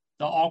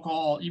the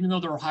alcohol, even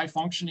though they're high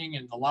functioning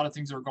and a lot of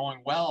things are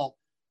going well,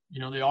 you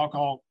know, the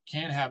alcohol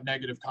can have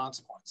negative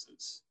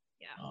consequences.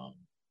 Yeah.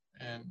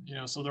 And, you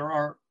know, so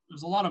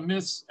there's a lot of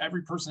myths.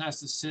 Every person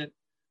has to sit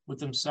with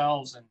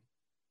themselves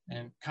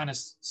and kind of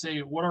say,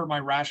 what are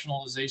my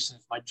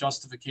rationalizations, my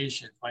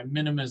justifications, my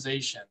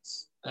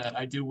minimizations that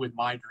I do with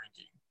my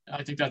drinking?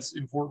 I think that's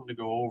important to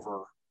go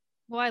over.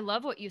 Well, I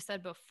love what you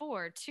said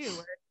before too,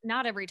 where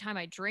not every time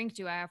I drink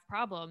do I have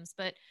problems,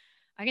 but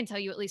I can tell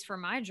you, at least for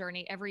my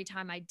journey, every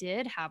time I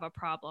did have a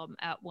problem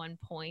at one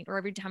point, or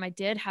every time I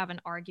did have an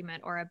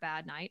argument or a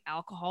bad night,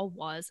 alcohol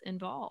was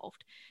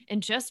involved.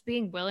 And just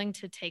being willing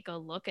to take a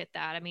look at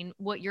that. I mean,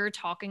 what you're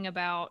talking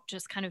about,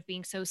 just kind of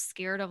being so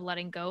scared of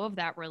letting go of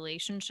that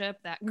relationship,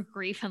 that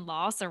grief and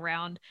loss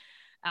around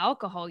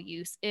alcohol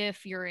use,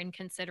 if you're in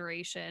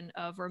consideration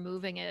of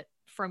removing it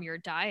from your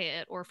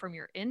diet or from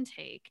your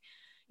intake.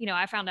 You know,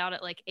 I found out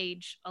at like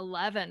age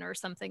 11 or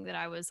something that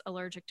I was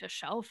allergic to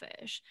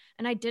shellfish.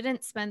 And I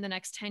didn't spend the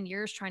next 10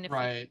 years trying to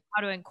figure out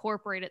how to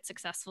incorporate it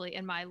successfully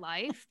in my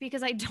life,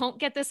 because I don't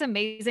get this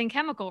amazing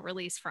chemical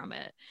release from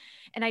it.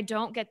 And I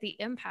don't get the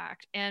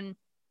impact. And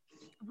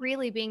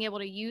really being able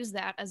to use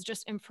that as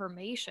just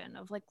information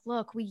of like,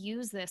 look, we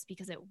use this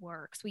because it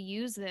works. We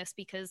use this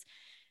because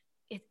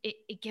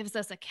it gives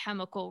us a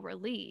chemical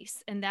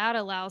release, and that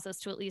allows us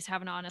to at least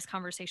have an honest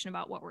conversation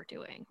about what we're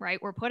doing,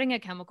 right? We're putting a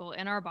chemical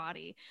in our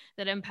body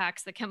that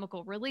impacts the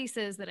chemical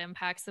releases, that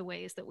impacts the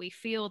ways that we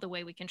feel, the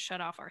way we can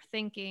shut off our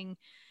thinking.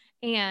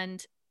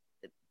 And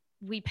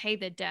we pay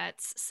the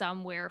debts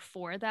somewhere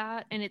for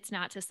that. And it's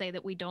not to say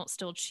that we don't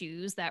still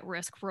choose that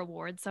risk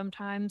reward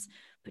sometimes,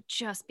 but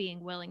just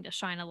being willing to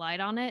shine a light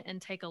on it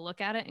and take a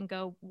look at it and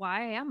go,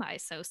 why am I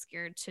so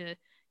scared to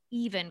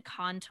even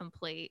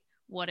contemplate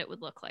what it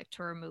would look like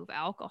to remove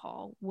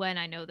alcohol when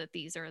I know that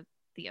these are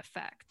the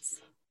effects?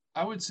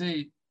 I would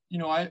say,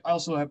 I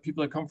also have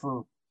people that come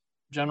for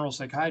general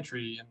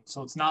psychiatry. And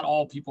so it's not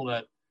all people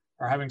that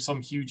are having some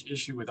huge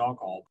issue with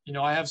alcohol.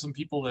 I have some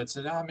people that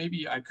said,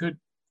 maybe I could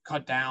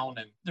cut down.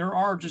 And there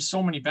are just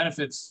so many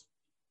benefits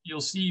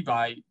you'll see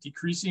by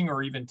decreasing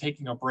or even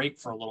taking a break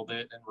for a little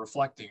bit and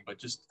reflecting, but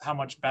just how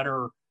much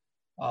better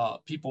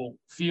people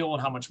feel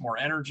and how much more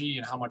energy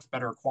and how much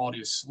better quality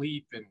of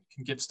sleep and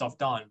can get stuff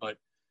done. But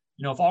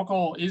if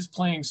alcohol is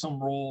playing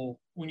some role,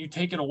 when you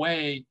take it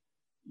away,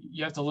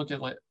 you have to look at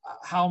like,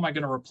 how am I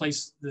going to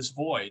replace this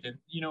void? And,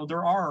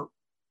 there are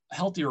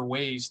healthier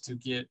ways to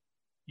get,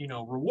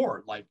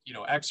 reward, like,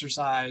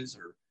 exercise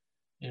or,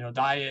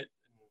 diet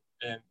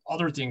and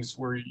other things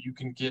where you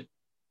can get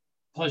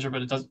pleasure,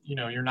 but it does,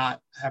 you're not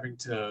having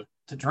to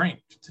drink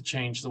to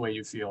change the way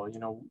you feel.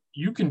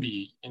 You can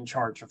be in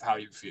charge of how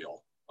you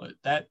feel, but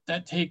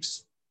that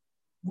takes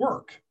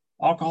work.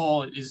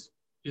 Alcohol is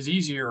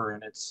easier,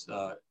 and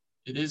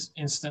it is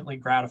instantly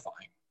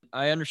gratifying.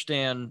 I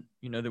understand,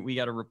 that we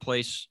got to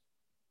replace,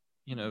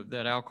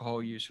 that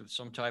alcohol use with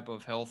some type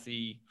of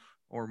healthy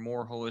or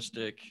more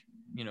holistic,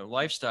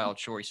 lifestyle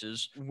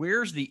choices.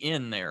 Where's the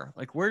end there?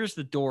 Like, where does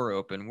the door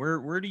open?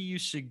 Where do you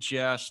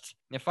suggest,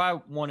 if I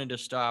wanted to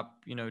stop,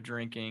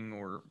 drinking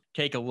or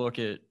take a look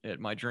at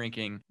my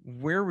drinking,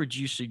 where would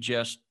you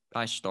suggest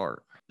I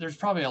start? There's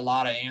probably a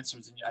lot of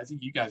answers, and I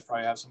think you guys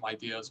probably have some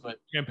ideas, but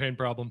campaign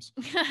problems.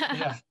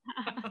 Yeah.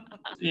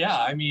 Yeah.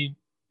 I mean,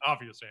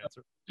 obvious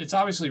answer. It's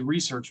obviously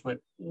research, but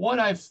what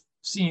I've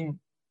seen,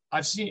 I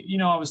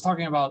was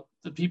talking about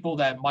the people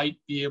that might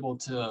be able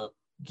to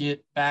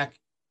get back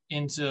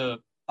into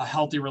a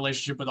healthy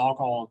relationship with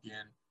alcohol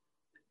again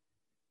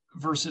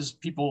versus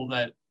people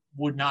that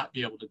would not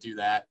be able to do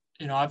that.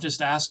 I've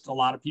just asked a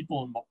lot of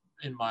people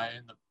in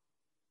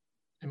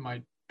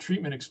my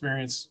treatment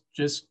experience,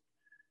 just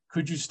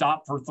could you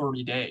stop for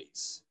 30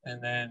 days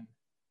and then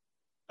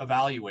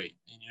evaluate?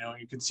 And,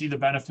 you can see the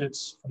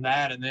benefits from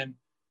that. And then,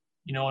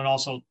 and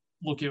also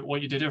look at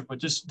what you did, but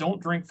just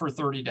don't drink for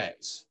 30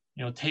 days.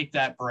 Take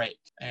that break.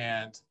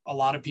 And a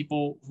lot of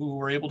people who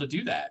were able to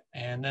do that.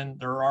 And then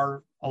there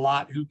are a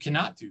lot who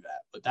cannot do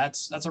that. But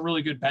that's a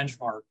really good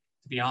benchmark,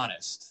 to be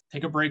honest.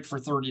 Take a break for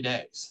 30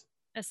 days.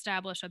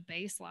 Establish a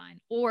baseline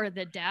or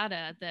the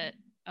data that,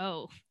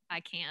 I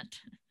can't.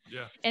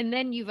 Yeah. And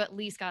then you've at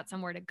least got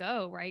somewhere to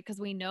go, right? Because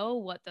we know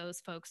what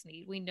those folks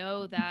need. We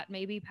know that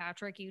maybe,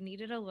 Patrick, you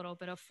needed a little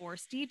bit of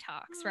forced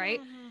detox, right?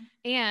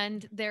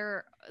 And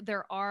there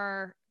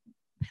are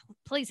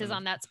places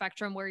on that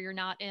spectrum where you're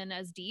not in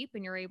as deep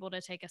and you're able to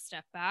take a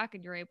step back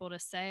and you're able to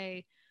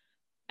say,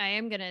 I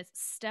am going to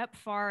step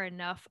far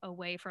enough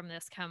away from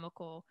this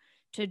chemical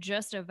to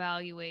just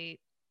evaluate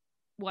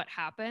what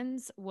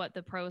happens, what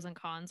the pros and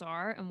cons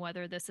are, and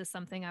whether this is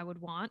something I would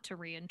want to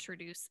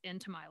reintroduce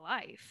into my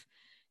life.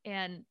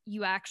 And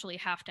you actually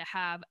have to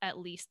have at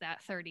least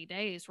that 30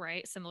 days,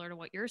 right? Similar to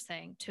what you're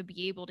saying, to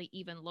be able to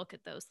even look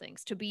at those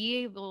things, to be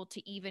able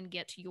to even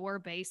get to your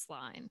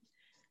baseline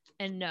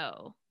and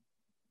know.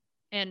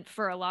 And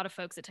for a lot of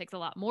folks, it takes a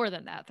lot more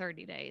than that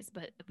 30 days,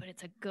 but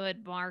it's a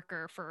good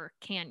marker for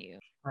can you.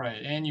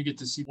 Right. And you get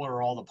to see what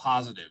are all the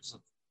positives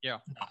of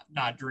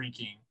not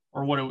drinking,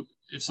 or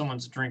if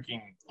someone's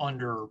drinking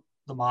under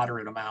the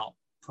moderate amount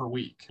per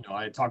week.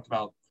 I talked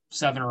about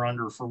 7 or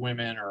under for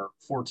women or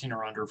 14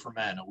 or under for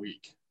men a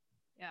week.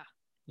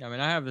 Yeah, I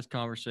mean, I have this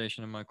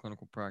conversation in my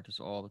clinical practice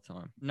all the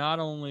time. Not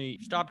only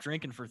stop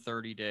drinking for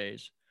 30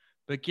 days,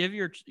 but give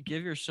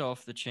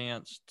yourself the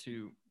chance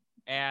to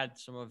add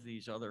some of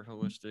these other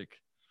holistic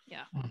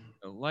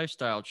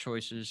lifestyle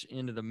choices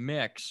into the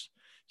mix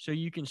so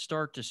you can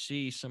start to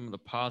see some of the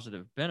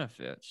positive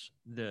benefits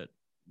that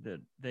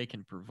they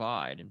can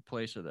provide in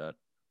place of that.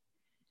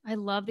 I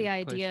love the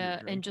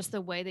idea and just the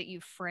way that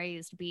you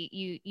phrased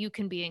you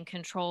can be in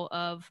control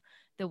of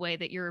the way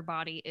that your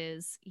body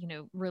is,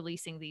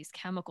 releasing these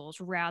chemicals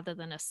rather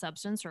than a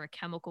substance or a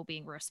chemical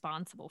being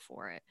responsible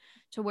for it,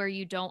 to where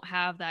you don't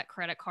have that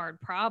credit card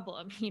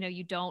problem.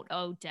 You don't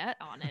owe debt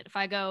on it. If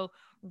I go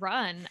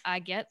run, I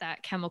get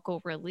that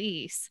chemical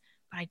release,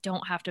 but I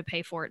don't have to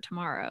pay for it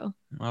tomorrow.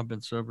 I've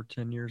been sober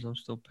 10 years. I'm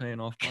still paying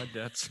off my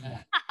debts.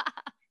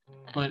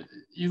 But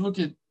you look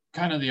at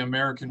kind of the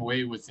American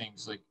way with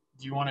things, like,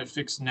 do you want it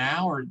fixed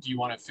now or do you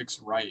want it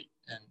fixed right?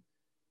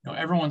 And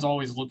everyone's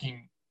always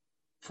looking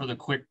for the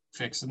quick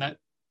fix, and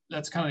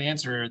that's kind of the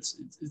answer. It's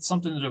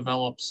something that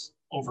develops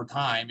over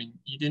time, and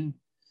you didn't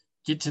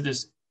get to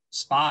this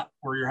spot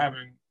where you're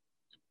having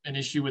an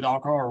issue with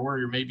alcohol, or where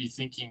you're maybe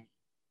thinking,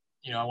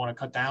 I want to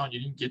cut down. You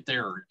didn't get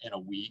there in a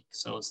week.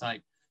 So it's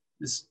like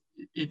this,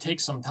 it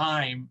takes some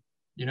time.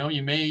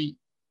 You may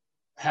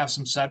have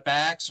some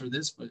setbacks or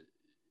this, but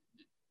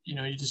you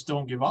just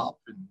don't give up.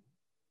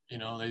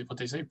 And what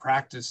they say,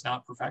 practice,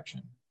 not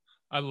perfection.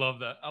 I love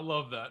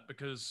that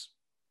because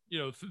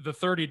the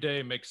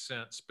 30-day makes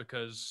sense,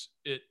 because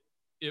it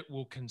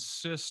will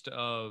consist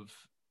of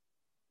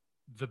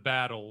the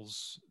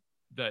battles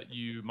that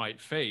you might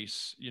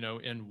face,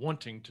 in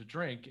wanting to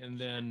drink, and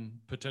then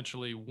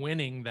potentially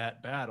winning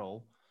that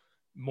battle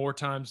more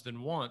times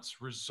than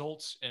once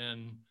results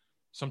in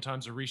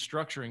sometimes a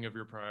restructuring of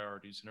your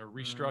priorities and a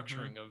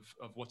restructuring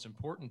of what's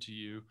important to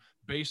you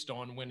based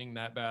on winning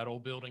that battle,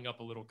 building up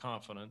a little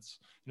confidence.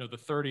 The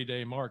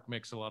 30-day mark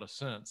makes a lot of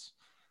sense,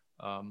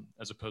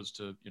 as opposed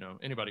to,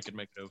 anybody could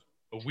make it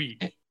a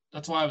week.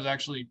 That's why I was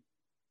actually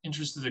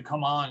interested to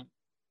come on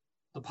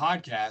the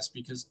podcast,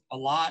 because a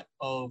lot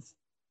of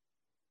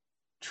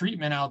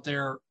treatment out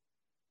there,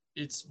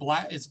 it's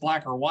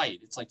black or white.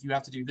 It's like, you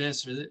have to do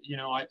this or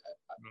that,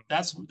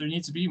 there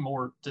needs to be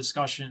more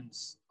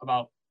discussions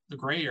about the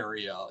gray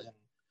area. And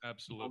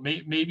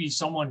absolutely, maybe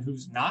someone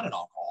who's not an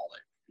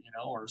alcoholic,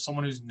 or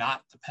someone who's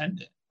not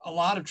dependent. A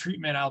lot of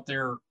treatment out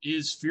there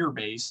is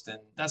fear-based, and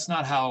that's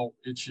not how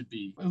it should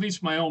be. At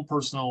least my own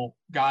personal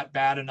got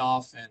bad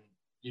enough and,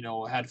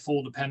 had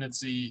full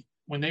dependency.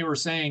 When they were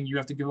saying you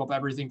have to give up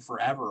everything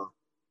forever,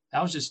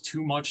 that was just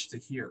too much to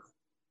hear.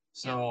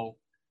 So,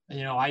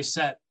 I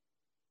set,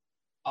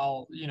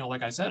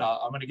 like I said,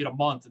 I'm going to get a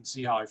month and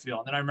see how I feel.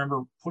 And then I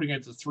remember putting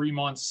it to 3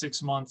 months,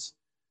 6 months.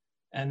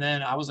 And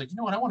then I was like,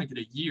 I want to get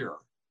a year,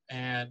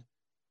 and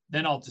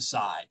then I'll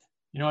decide.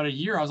 At a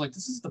year, I was like,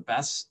 this is the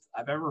best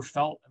I've ever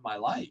felt in my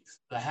life,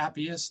 the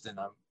happiest, and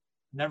I've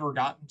never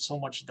gotten so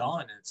much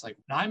done. And it's like,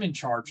 I'm in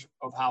charge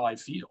of how I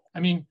feel. I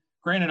mean,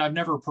 granted, I've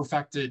never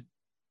perfected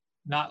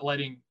not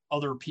letting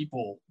other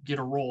people get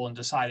a role in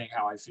deciding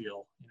how I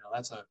feel.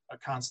 That's a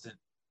constant,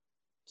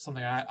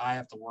 something I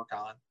have to work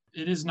on.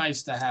 It is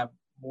nice to have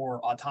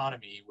more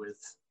autonomy with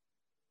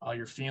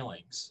your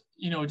feelings.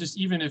 Just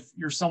even if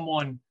you're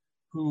someone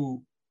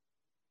who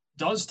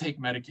does take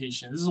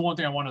medication, this is one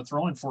thing I want to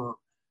throw in for,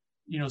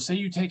 say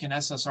you take an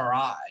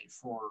SSRI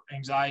for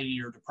anxiety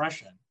or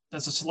depression.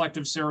 That's a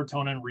selective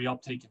serotonin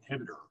reuptake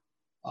inhibitor.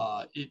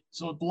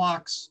 So it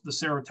blocks the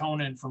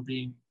serotonin from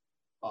being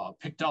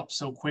picked up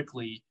so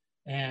quickly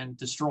and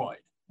destroyed.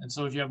 And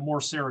so if you have more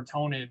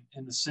serotonin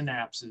in the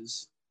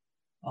synapses,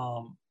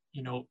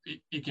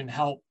 it can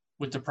help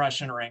with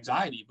depression or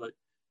anxiety. But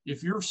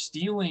if you're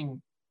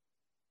stealing,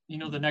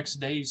 the next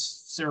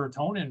day's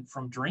serotonin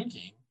from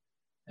drinking,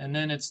 and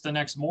then it's the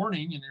next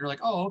morning and you're like,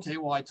 oh, okay,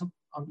 well,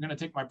 I'm going to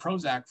take my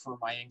Prozac for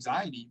my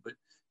anxiety. But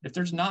if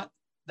there's not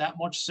that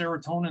much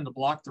serotonin to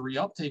block the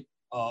reuptake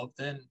of,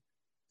 then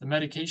the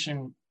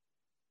medication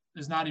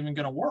is not even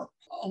going to work.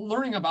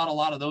 Learning about a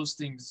lot of those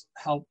things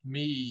helped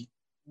me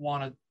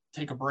want to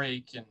take a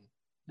break, and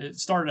it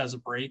started as a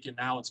break, and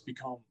now it's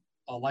become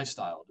a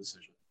lifestyle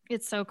decision.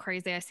 It's so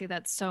crazy. I see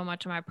that so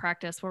much in my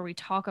practice where we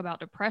talk about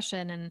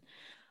depression and,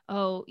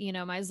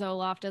 my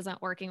Zoloft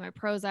isn't working. My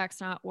Prozac's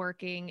not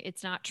working.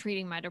 It's not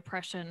treating my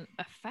depression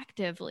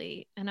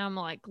effectively. And I'm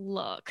like,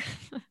 look,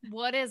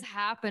 what is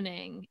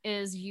happening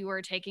is you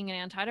are taking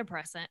an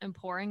antidepressant and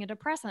pouring a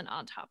depressant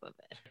on top of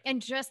it.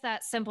 And just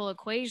that simple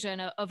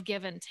equation of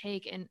give and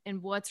take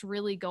and what's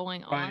really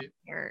going on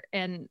here.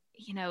 And,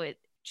 it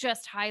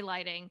just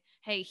highlighting,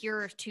 hey, here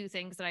are two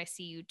things that I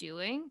see you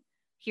doing.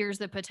 Here's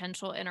the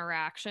potential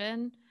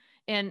interaction,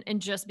 and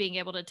just being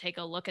able to take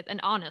a look at an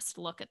honest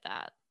look at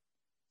that.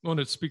 Well, and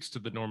it speaks to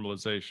the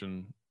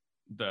normalization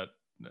that,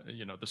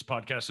 this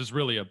podcast is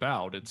really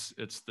about. It's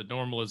the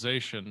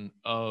normalization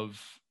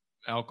of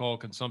alcohol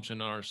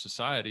consumption in our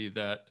society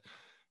that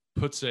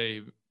puts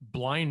a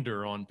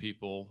blinder on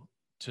people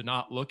to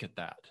not look at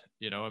that.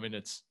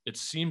 It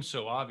seems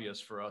so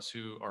obvious for us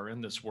who are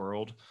in this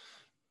world,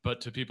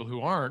 but to people who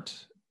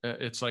aren't,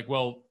 it's like,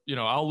 well,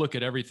 I'll look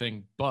at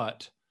everything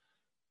but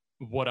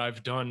what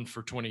I've done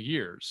for 20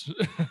 years.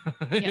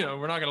 Yeah.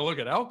 We're not going to look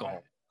at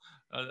alcohol.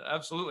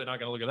 Absolutely not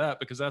going to look at that,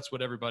 because that's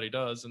what everybody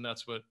does, and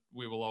that's what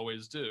we will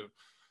always do.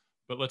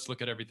 But let's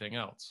look at everything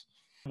else.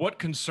 What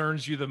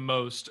concerns you the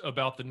most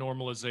about the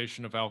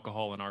normalization of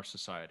alcohol in our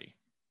society?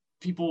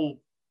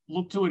 People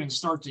look to it and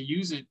start to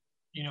use it,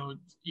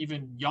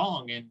 even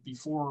young, and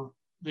before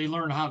they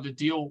learn how to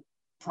deal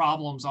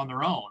problems on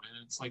their own.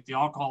 And it's like the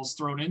alcohol is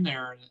thrown in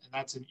there, and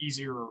that's an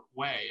easier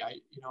way.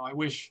 I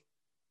wish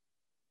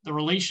the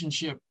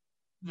relationship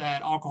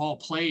that alcohol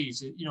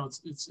plays,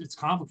 it's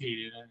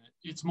complicated, and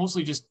it's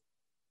mostly just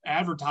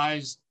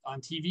advertised on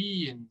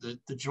TV, and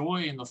the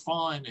joy and the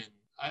fun. And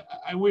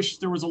I wish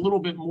there was a little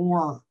bit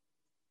more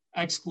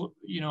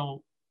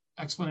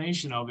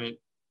explanation of it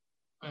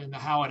and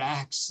how it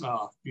acts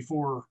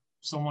before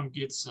someone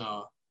gets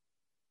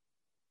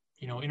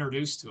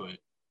introduced to it.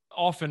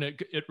 Often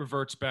it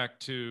reverts back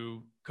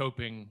to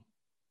coping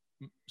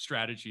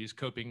strategies,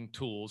 coping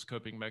tools,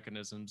 coping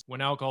mechanisms.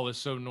 When alcohol is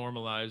so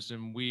normalized,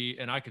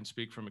 and I can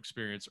speak from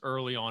experience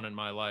early on in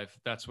my life,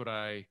 that's what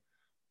I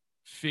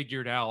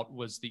figured out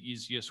was the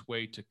easiest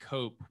way to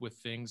cope with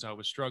things I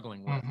was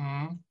struggling with.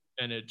 Mm-hmm.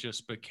 And it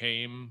just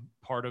became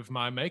part of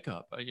my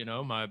makeup. You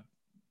know, my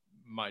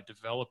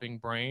developing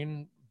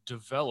brain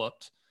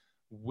developed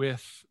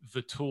with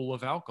the tool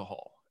of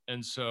alcohol.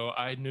 And so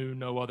I knew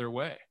no other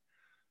way.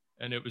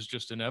 And it was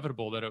just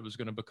inevitable that it was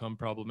going to become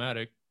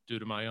problematic due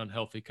to my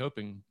unhealthy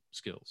coping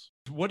skills.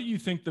 What do you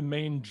think the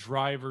main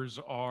drivers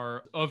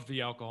are of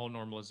the alcohol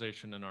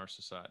normalization in our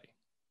society?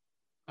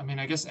 I mean,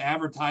 I guess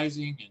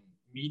advertising and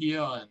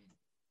media and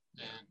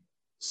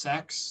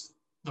sex,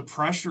 the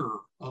pressure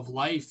of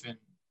life and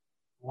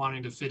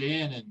wanting to fit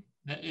in,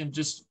 and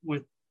just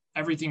with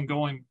everything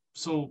going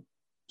so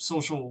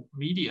social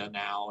media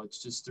now,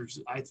 it's just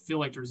I feel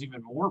like there's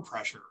even more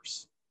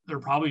pressures.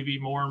 There'll probably be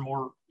more and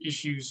more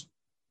issues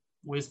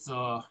with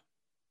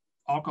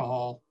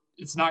alcohol.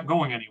 It's not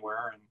going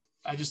anywhere, and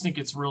I just think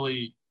there's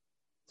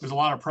a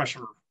lot of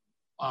pressure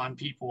on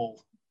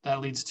people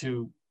that leads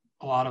to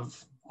a lot of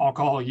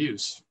alcohol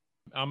use.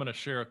 I'm going to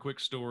share a quick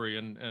story,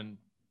 and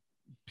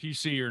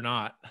PC or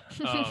not,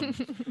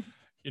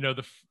 you know,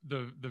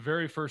 the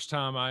very first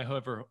time I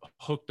ever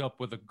hooked up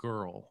with a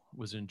girl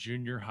was in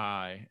junior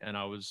high, and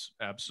I was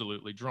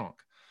absolutely drunk.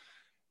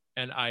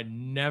 And I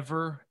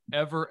never,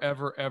 ever,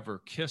 ever,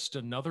 ever kissed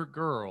another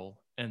girl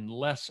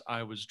unless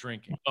I was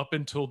drinking, up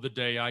until the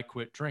day I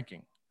quit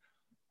drinking.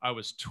 I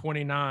was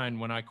 29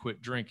 when I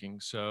quit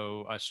drinking.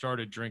 So I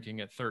started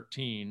drinking at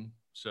 13.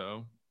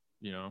 So,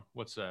 you know,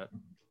 what's that?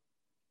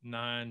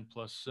 9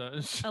 plus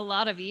a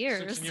lot of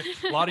years.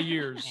 A lot of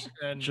years.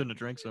 And shouldn't have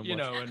drank so much. You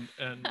know,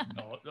 and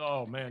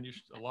oh man,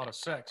 a lot of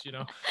sex, you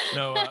know.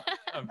 No,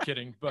 I'm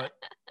kidding. But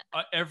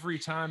every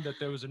time that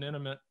there was an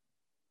intimate,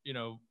 you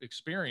know,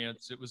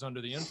 experience, it was under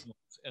the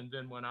influence. And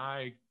then when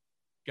I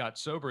got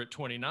sober at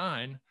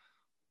 29,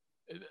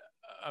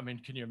 I mean,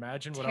 can you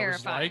imagine what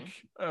Terrifying.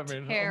 I was like? I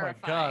mean, Terrifying.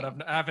 Oh my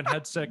God, I haven't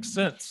had sex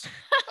since.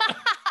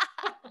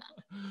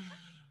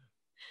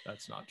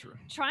 That's not true.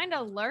 Trying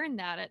to learn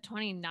that at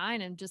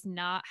 29 and just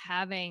not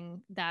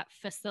having that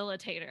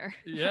facilitator.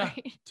 Yeah,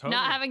 right? totally.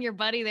 Not having your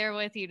buddy there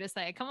with you to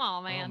say, come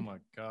on, man. Oh my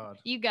God.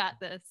 You got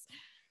this.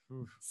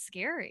 Oof.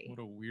 Scary. What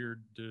a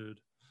weird dude.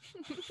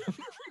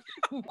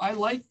 I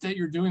like that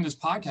you're doing this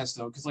podcast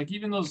though, because like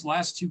even those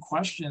last two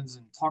questions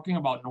and talking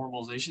about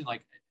normalization,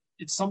 like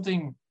it's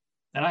something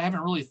that I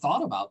haven't really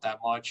thought about that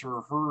much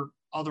or heard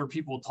other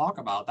people talk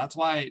about. That's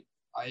why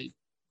I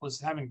was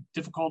having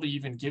difficulty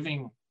even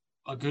giving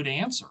a good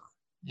answer,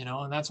 you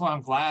know, and that's why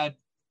I'm glad,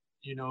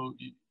 you know,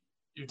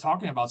 you're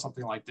talking about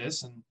something like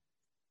this. And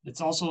it's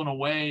also in a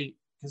way,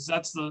 because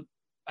that's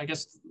I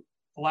guess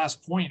the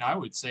last point I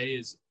would say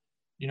is,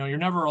 you know, you're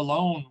never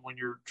alone when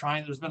you're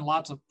trying. There's been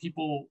lots of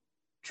people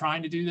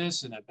trying to do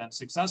this and have been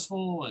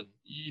successful, and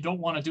you don't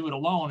want to do it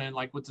alone. And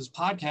like with this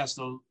podcast,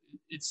 though,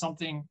 it's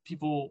something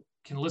people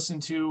can listen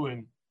to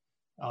and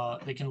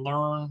they can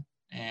learn,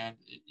 and,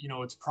 you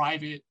know, it's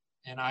private.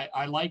 And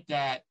I like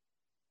that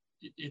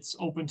it's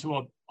open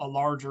to a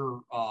larger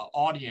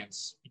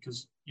audience,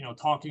 because, you know,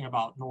 talking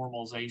about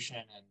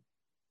normalization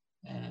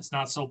and it's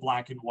not so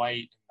black and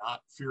white and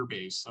not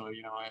fear-based. So,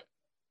 you know,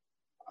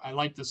 I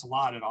like this a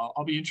lot, and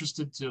I'll be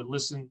interested to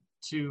listen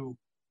to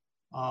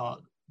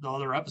the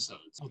other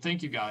episodes. So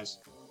thank you guys.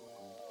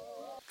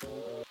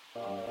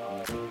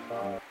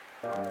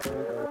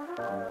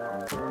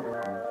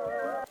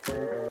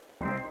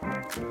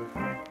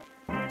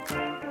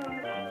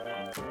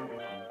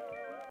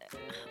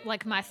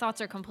 Like, my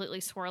thoughts are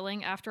completely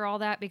swirling after all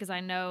that, because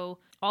I know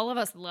all of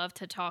us love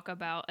to talk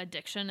about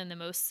addiction in the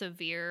most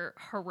severe,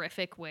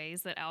 horrific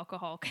ways that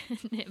alcohol can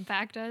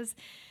impact us.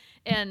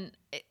 And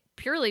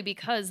purely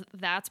because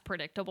that's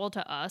predictable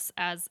to us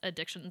as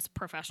addictions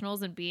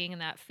professionals, and being in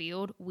that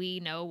field,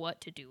 we know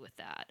what to do with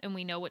that, and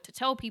we know what to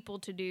tell people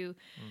to do.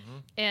 Mm-hmm.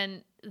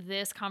 And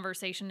this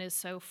conversation is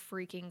so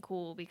freaking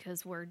cool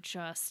because we're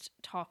just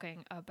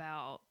talking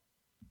about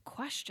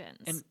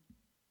questions. And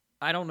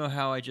I don't know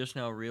how I just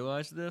now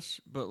realized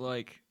this, but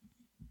like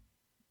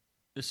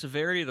the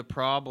severity of the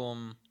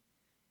problem,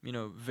 you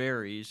know,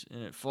 varies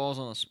and it falls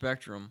on a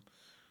spectrum.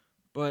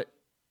 But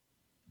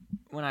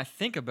when I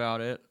think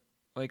about it,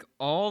 like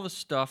all the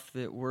stuff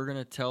that we're going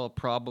to tell a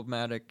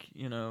problematic,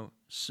 you know,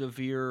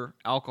 severe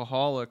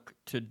alcoholic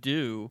to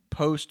do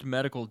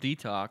post-medical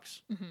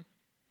detox mm-hmm.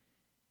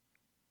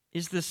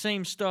 is the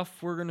same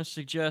stuff we're going to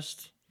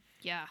suggest,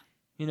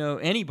 you know,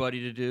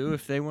 anybody to do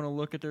if they want to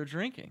look at their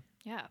drinking.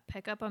 Yeah,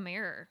 pick up a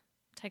mirror.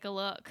 Take a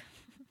look.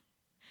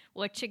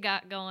 What you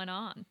got going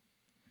on?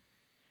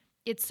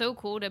 It's so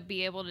cool to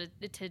be able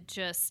to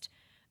just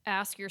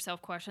ask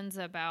yourself questions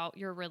about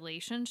your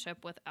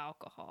relationship with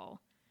alcohol.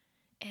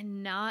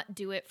 And not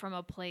do it from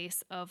a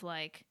place of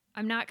like,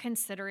 I'm not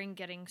considering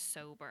getting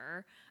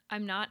sober.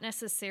 I'm not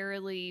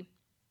necessarily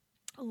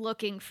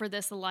looking for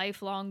this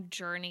lifelong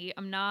journey.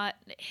 I'm not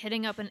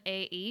hitting up an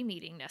AA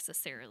meeting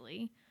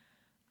necessarily.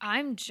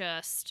 I'm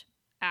just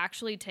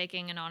actually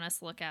taking an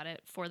honest look at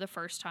it for the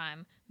first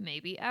time,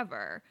 maybe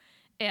ever.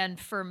 And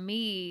for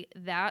me,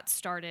 that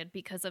started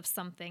because of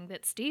something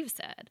that Steve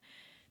said.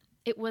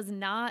 It was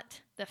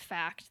not the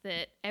fact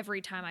that every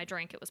time I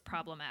drank, it was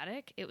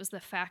problematic. It was the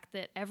fact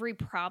that every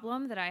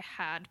problem that I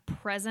had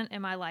present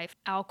in my life,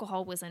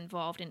 alcohol was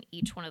involved in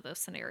each one of those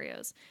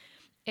scenarios.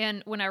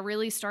 And when I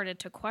really started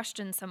to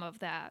question some of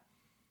that,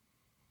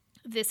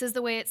 this is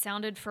the way it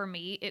sounded for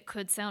me. It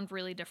could sound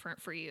really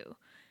different for you.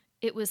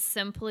 It was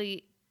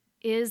simply,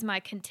 is my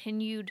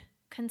continued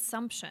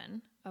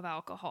consumption of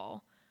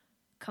alcohol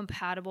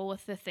compatible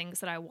with the things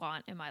that I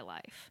want in my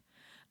life?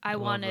 I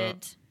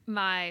wanted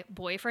my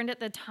boyfriend at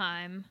the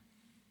time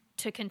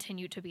to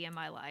continue to be in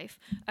my life.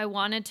 I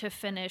wanted to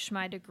finish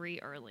my degree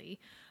early.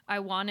 I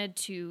wanted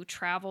to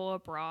travel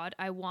abroad.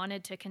 I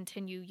wanted to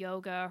continue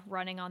yoga,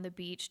 running on the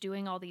beach,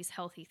 doing all these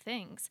healthy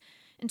things.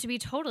 And to be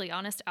totally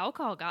honest,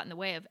 alcohol got in the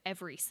way of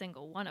every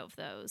single one of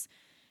those.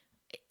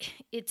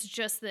 It's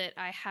just that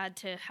I had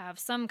to have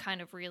some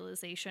kind of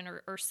realization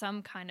or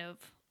some kind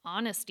of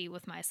honesty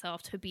with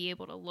myself to be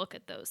able to look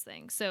at those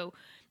things. So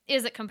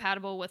is it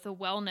compatible with the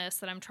wellness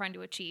that I'm trying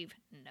to achieve?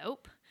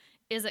 Nope.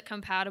 Is it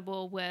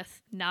compatible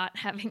with not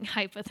having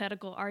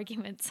hypothetical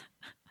arguments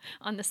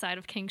on the side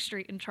of King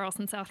Street in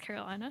Charleston, South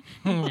Carolina?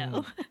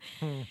 No.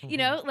 You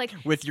know, like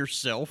with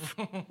yourself.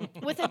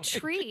 With a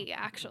tree,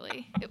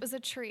 actually. It was a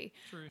tree.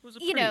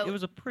 It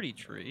was a pretty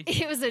tree.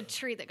 It was a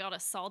tree that got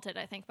assaulted,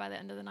 I think, by the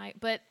end of the night.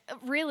 But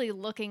really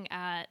looking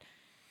at,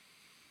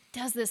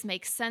 does this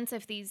make sense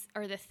if these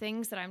are the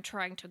things that I'm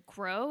trying to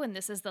grow and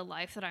this is the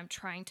life that I'm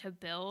trying to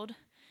build?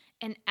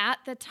 And at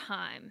the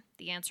time,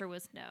 the answer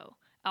was no.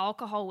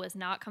 Alcohol was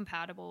not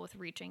compatible with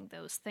reaching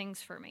those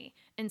things for me.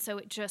 And so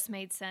it just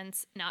made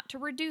sense not to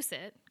reduce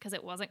it because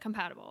it wasn't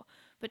compatible,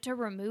 but to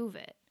remove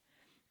it.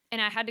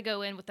 And I had to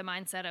go in with the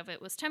mindset of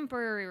it was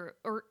temporary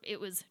or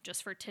it was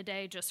just for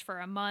today, just for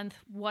a month,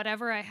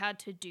 whatever I had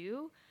to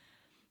do.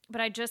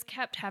 But I just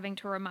kept having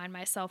to remind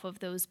myself of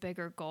those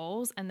bigger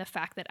goals and the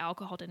fact that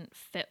alcohol didn't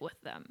fit with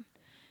them.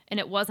 And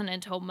it wasn't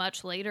until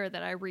much later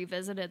that I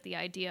revisited the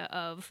idea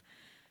of,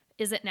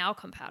 is it now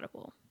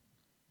compatible?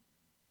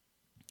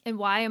 And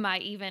why am I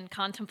even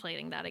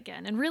contemplating that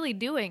again? And really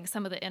doing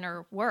some of the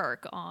inner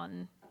work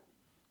on,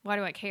 why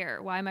do I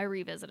care? Why am I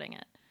revisiting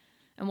it?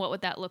 And what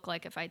would that look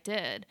like if I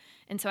did?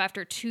 And so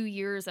after 2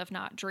 years of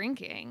not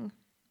drinking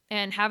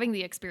and having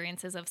the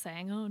experiences of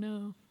saying, oh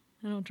no,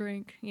 I don't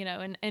drink, you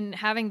know, and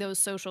having those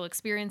social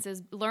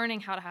experiences,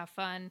 learning how to have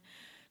fun,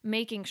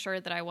 making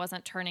sure that I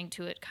wasn't turning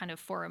to it kind of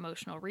for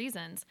emotional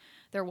reasons.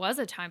 There was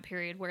a time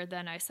period where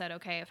then I said,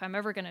 okay, if I'm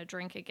ever going to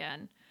drink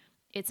again,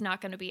 it's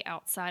not going to be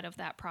outside of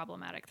that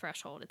problematic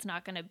threshold. It's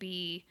not going to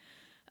be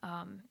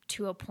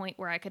to a point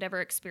where I could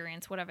ever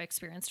experience what I've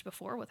experienced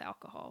before with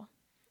alcohol.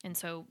 And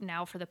so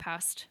now for the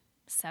past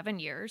 7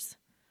 years,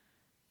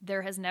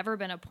 there has never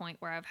been a point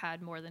where I've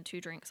had more than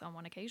 2 drinks on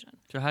one occasion.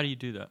 So how do you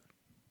do that?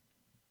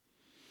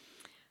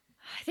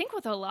 I think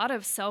with a lot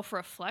of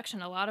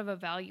self-reflection, a lot of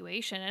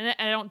evaluation, and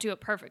I don't do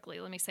it perfectly,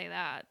 let me say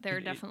that. There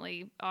are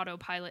definitely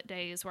autopilot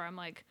days where I'm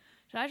like,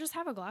 why did I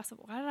have a glass of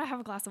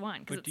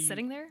wine? Because it's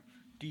sitting there?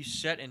 Do you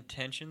set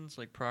intentions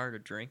like prior to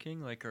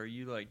drinking? Like, are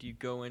you like, do you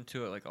go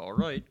into it like, all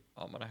right,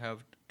 I'm going to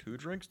have 2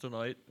 drinks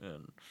tonight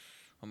and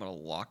I'm going to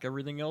lock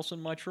everything else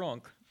in my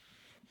trunk?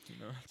 You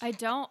know? I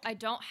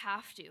don't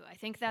have to. I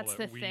think that's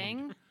the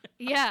thing.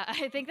 Yeah,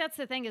 I think that's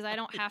the thing is I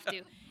don't have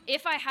to.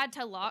 If I had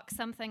to lock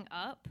something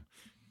up,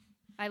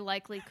 I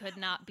likely could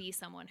not be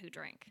someone who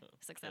drank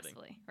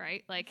successfully,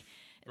 right? Like,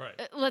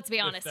 let's be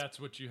honest. If that's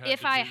what you had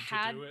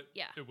to do it,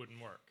 it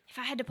wouldn't work. If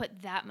I had to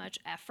put that much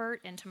effort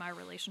into my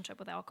relationship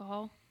with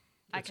alcohol,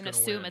 I can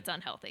assume it's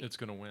unhealthy. It's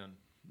going to win.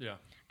 Yeah.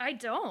 I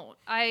don't.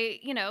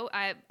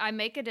 I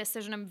make a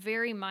decision. I'm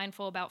very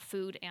mindful about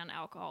food and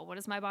alcohol. What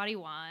does my body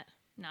want?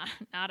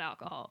 Not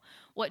alcohol.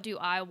 What do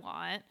I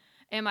want?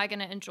 Am I going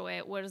to enjoy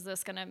it? What is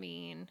this going to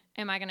mean?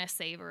 Am I going to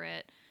savor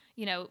it?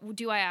 You know,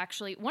 do I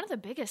actually, one of the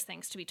biggest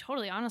things, to be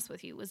totally honest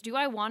with you, was do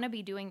I want to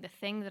be doing the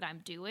thing that I'm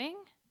doing?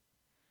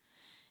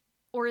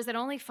 Or is it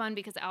only fun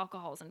because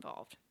alcohol is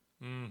involved?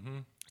 Mm-hmm.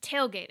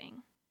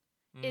 Tailgating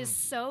is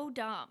so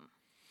dumb.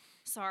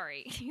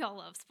 Sorry, y'all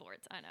love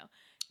sports, I know.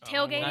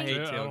 Tailgating. I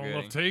hate tailgating. I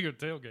love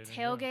tailgating.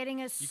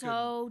 Tailgating is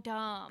so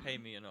dumb. Pay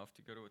me enough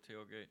to go to a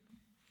tailgate.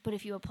 But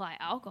if you apply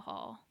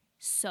alcohol,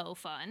 so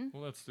fun.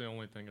 Well, that's the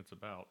only thing it's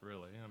about,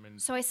 really. I mean,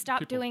 so I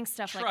stopped doing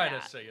stuff like that. Try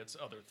to say it's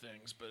other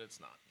things, but it's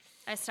not.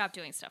 I stopped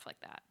doing stuff like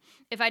that.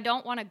 If I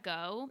don't want to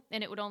go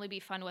and it would only be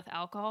fun with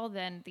alcohol,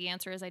 then the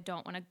answer is I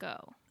don't want to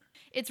go.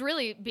 It's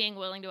really being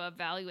willing to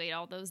evaluate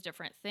all those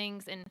different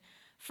things. And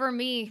for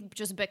me,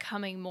 just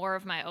becoming more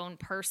of my own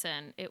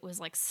person, it was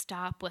like,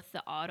 stop with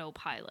the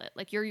autopilot.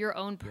 Like, you're your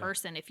own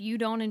person. Yeah. If you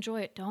don't enjoy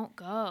it, don't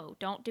go.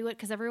 Don't do it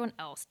because everyone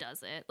else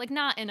does it. Like,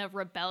 not in a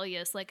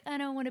rebellious, like, I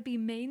don't want to be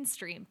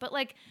mainstream. But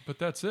like, but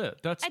that's it.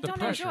 That's the pressure. I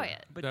don't enjoy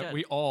it. But that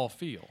we all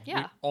feel. Yeah.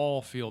 We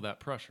all feel that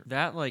pressure.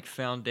 That like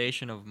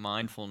foundation of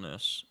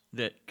mindfulness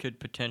that could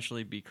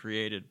potentially be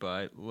created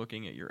by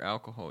looking at your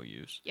alcohol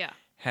use. Yeah.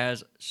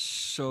 Has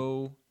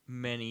so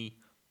many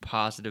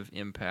positive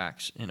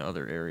impacts in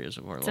other areas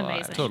of our lives.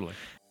 Amazing. Totally.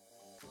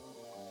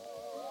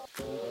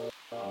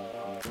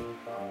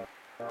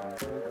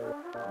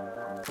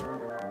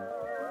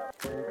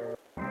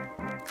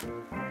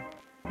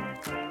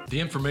 The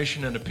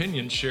information and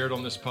opinions shared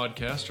on this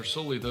podcast are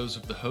solely those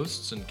of the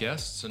hosts and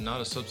guests and not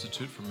a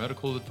substitute for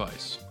medical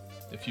advice.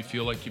 If you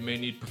feel like you may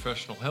need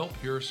professional help,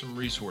 here are some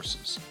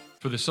resources.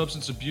 For the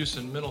Substance Abuse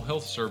and Mental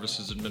Health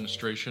Services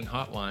Administration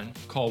hotline,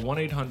 call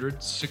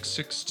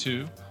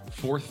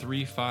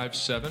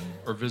 1-800-662-4357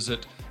 or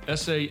visit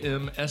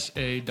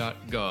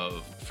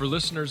samsa.gov. For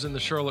listeners in the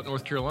Charlotte,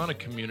 North Carolina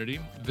community,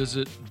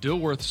 visit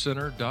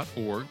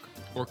dilworthcenter.org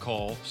or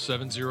call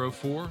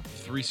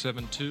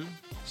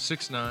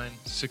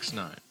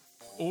 704-372-6969.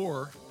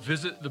 Or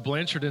visit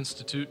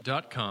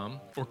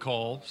theblanchardinstitute.com or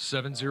call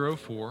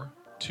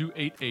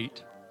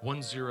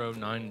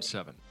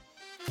 704-288-1097.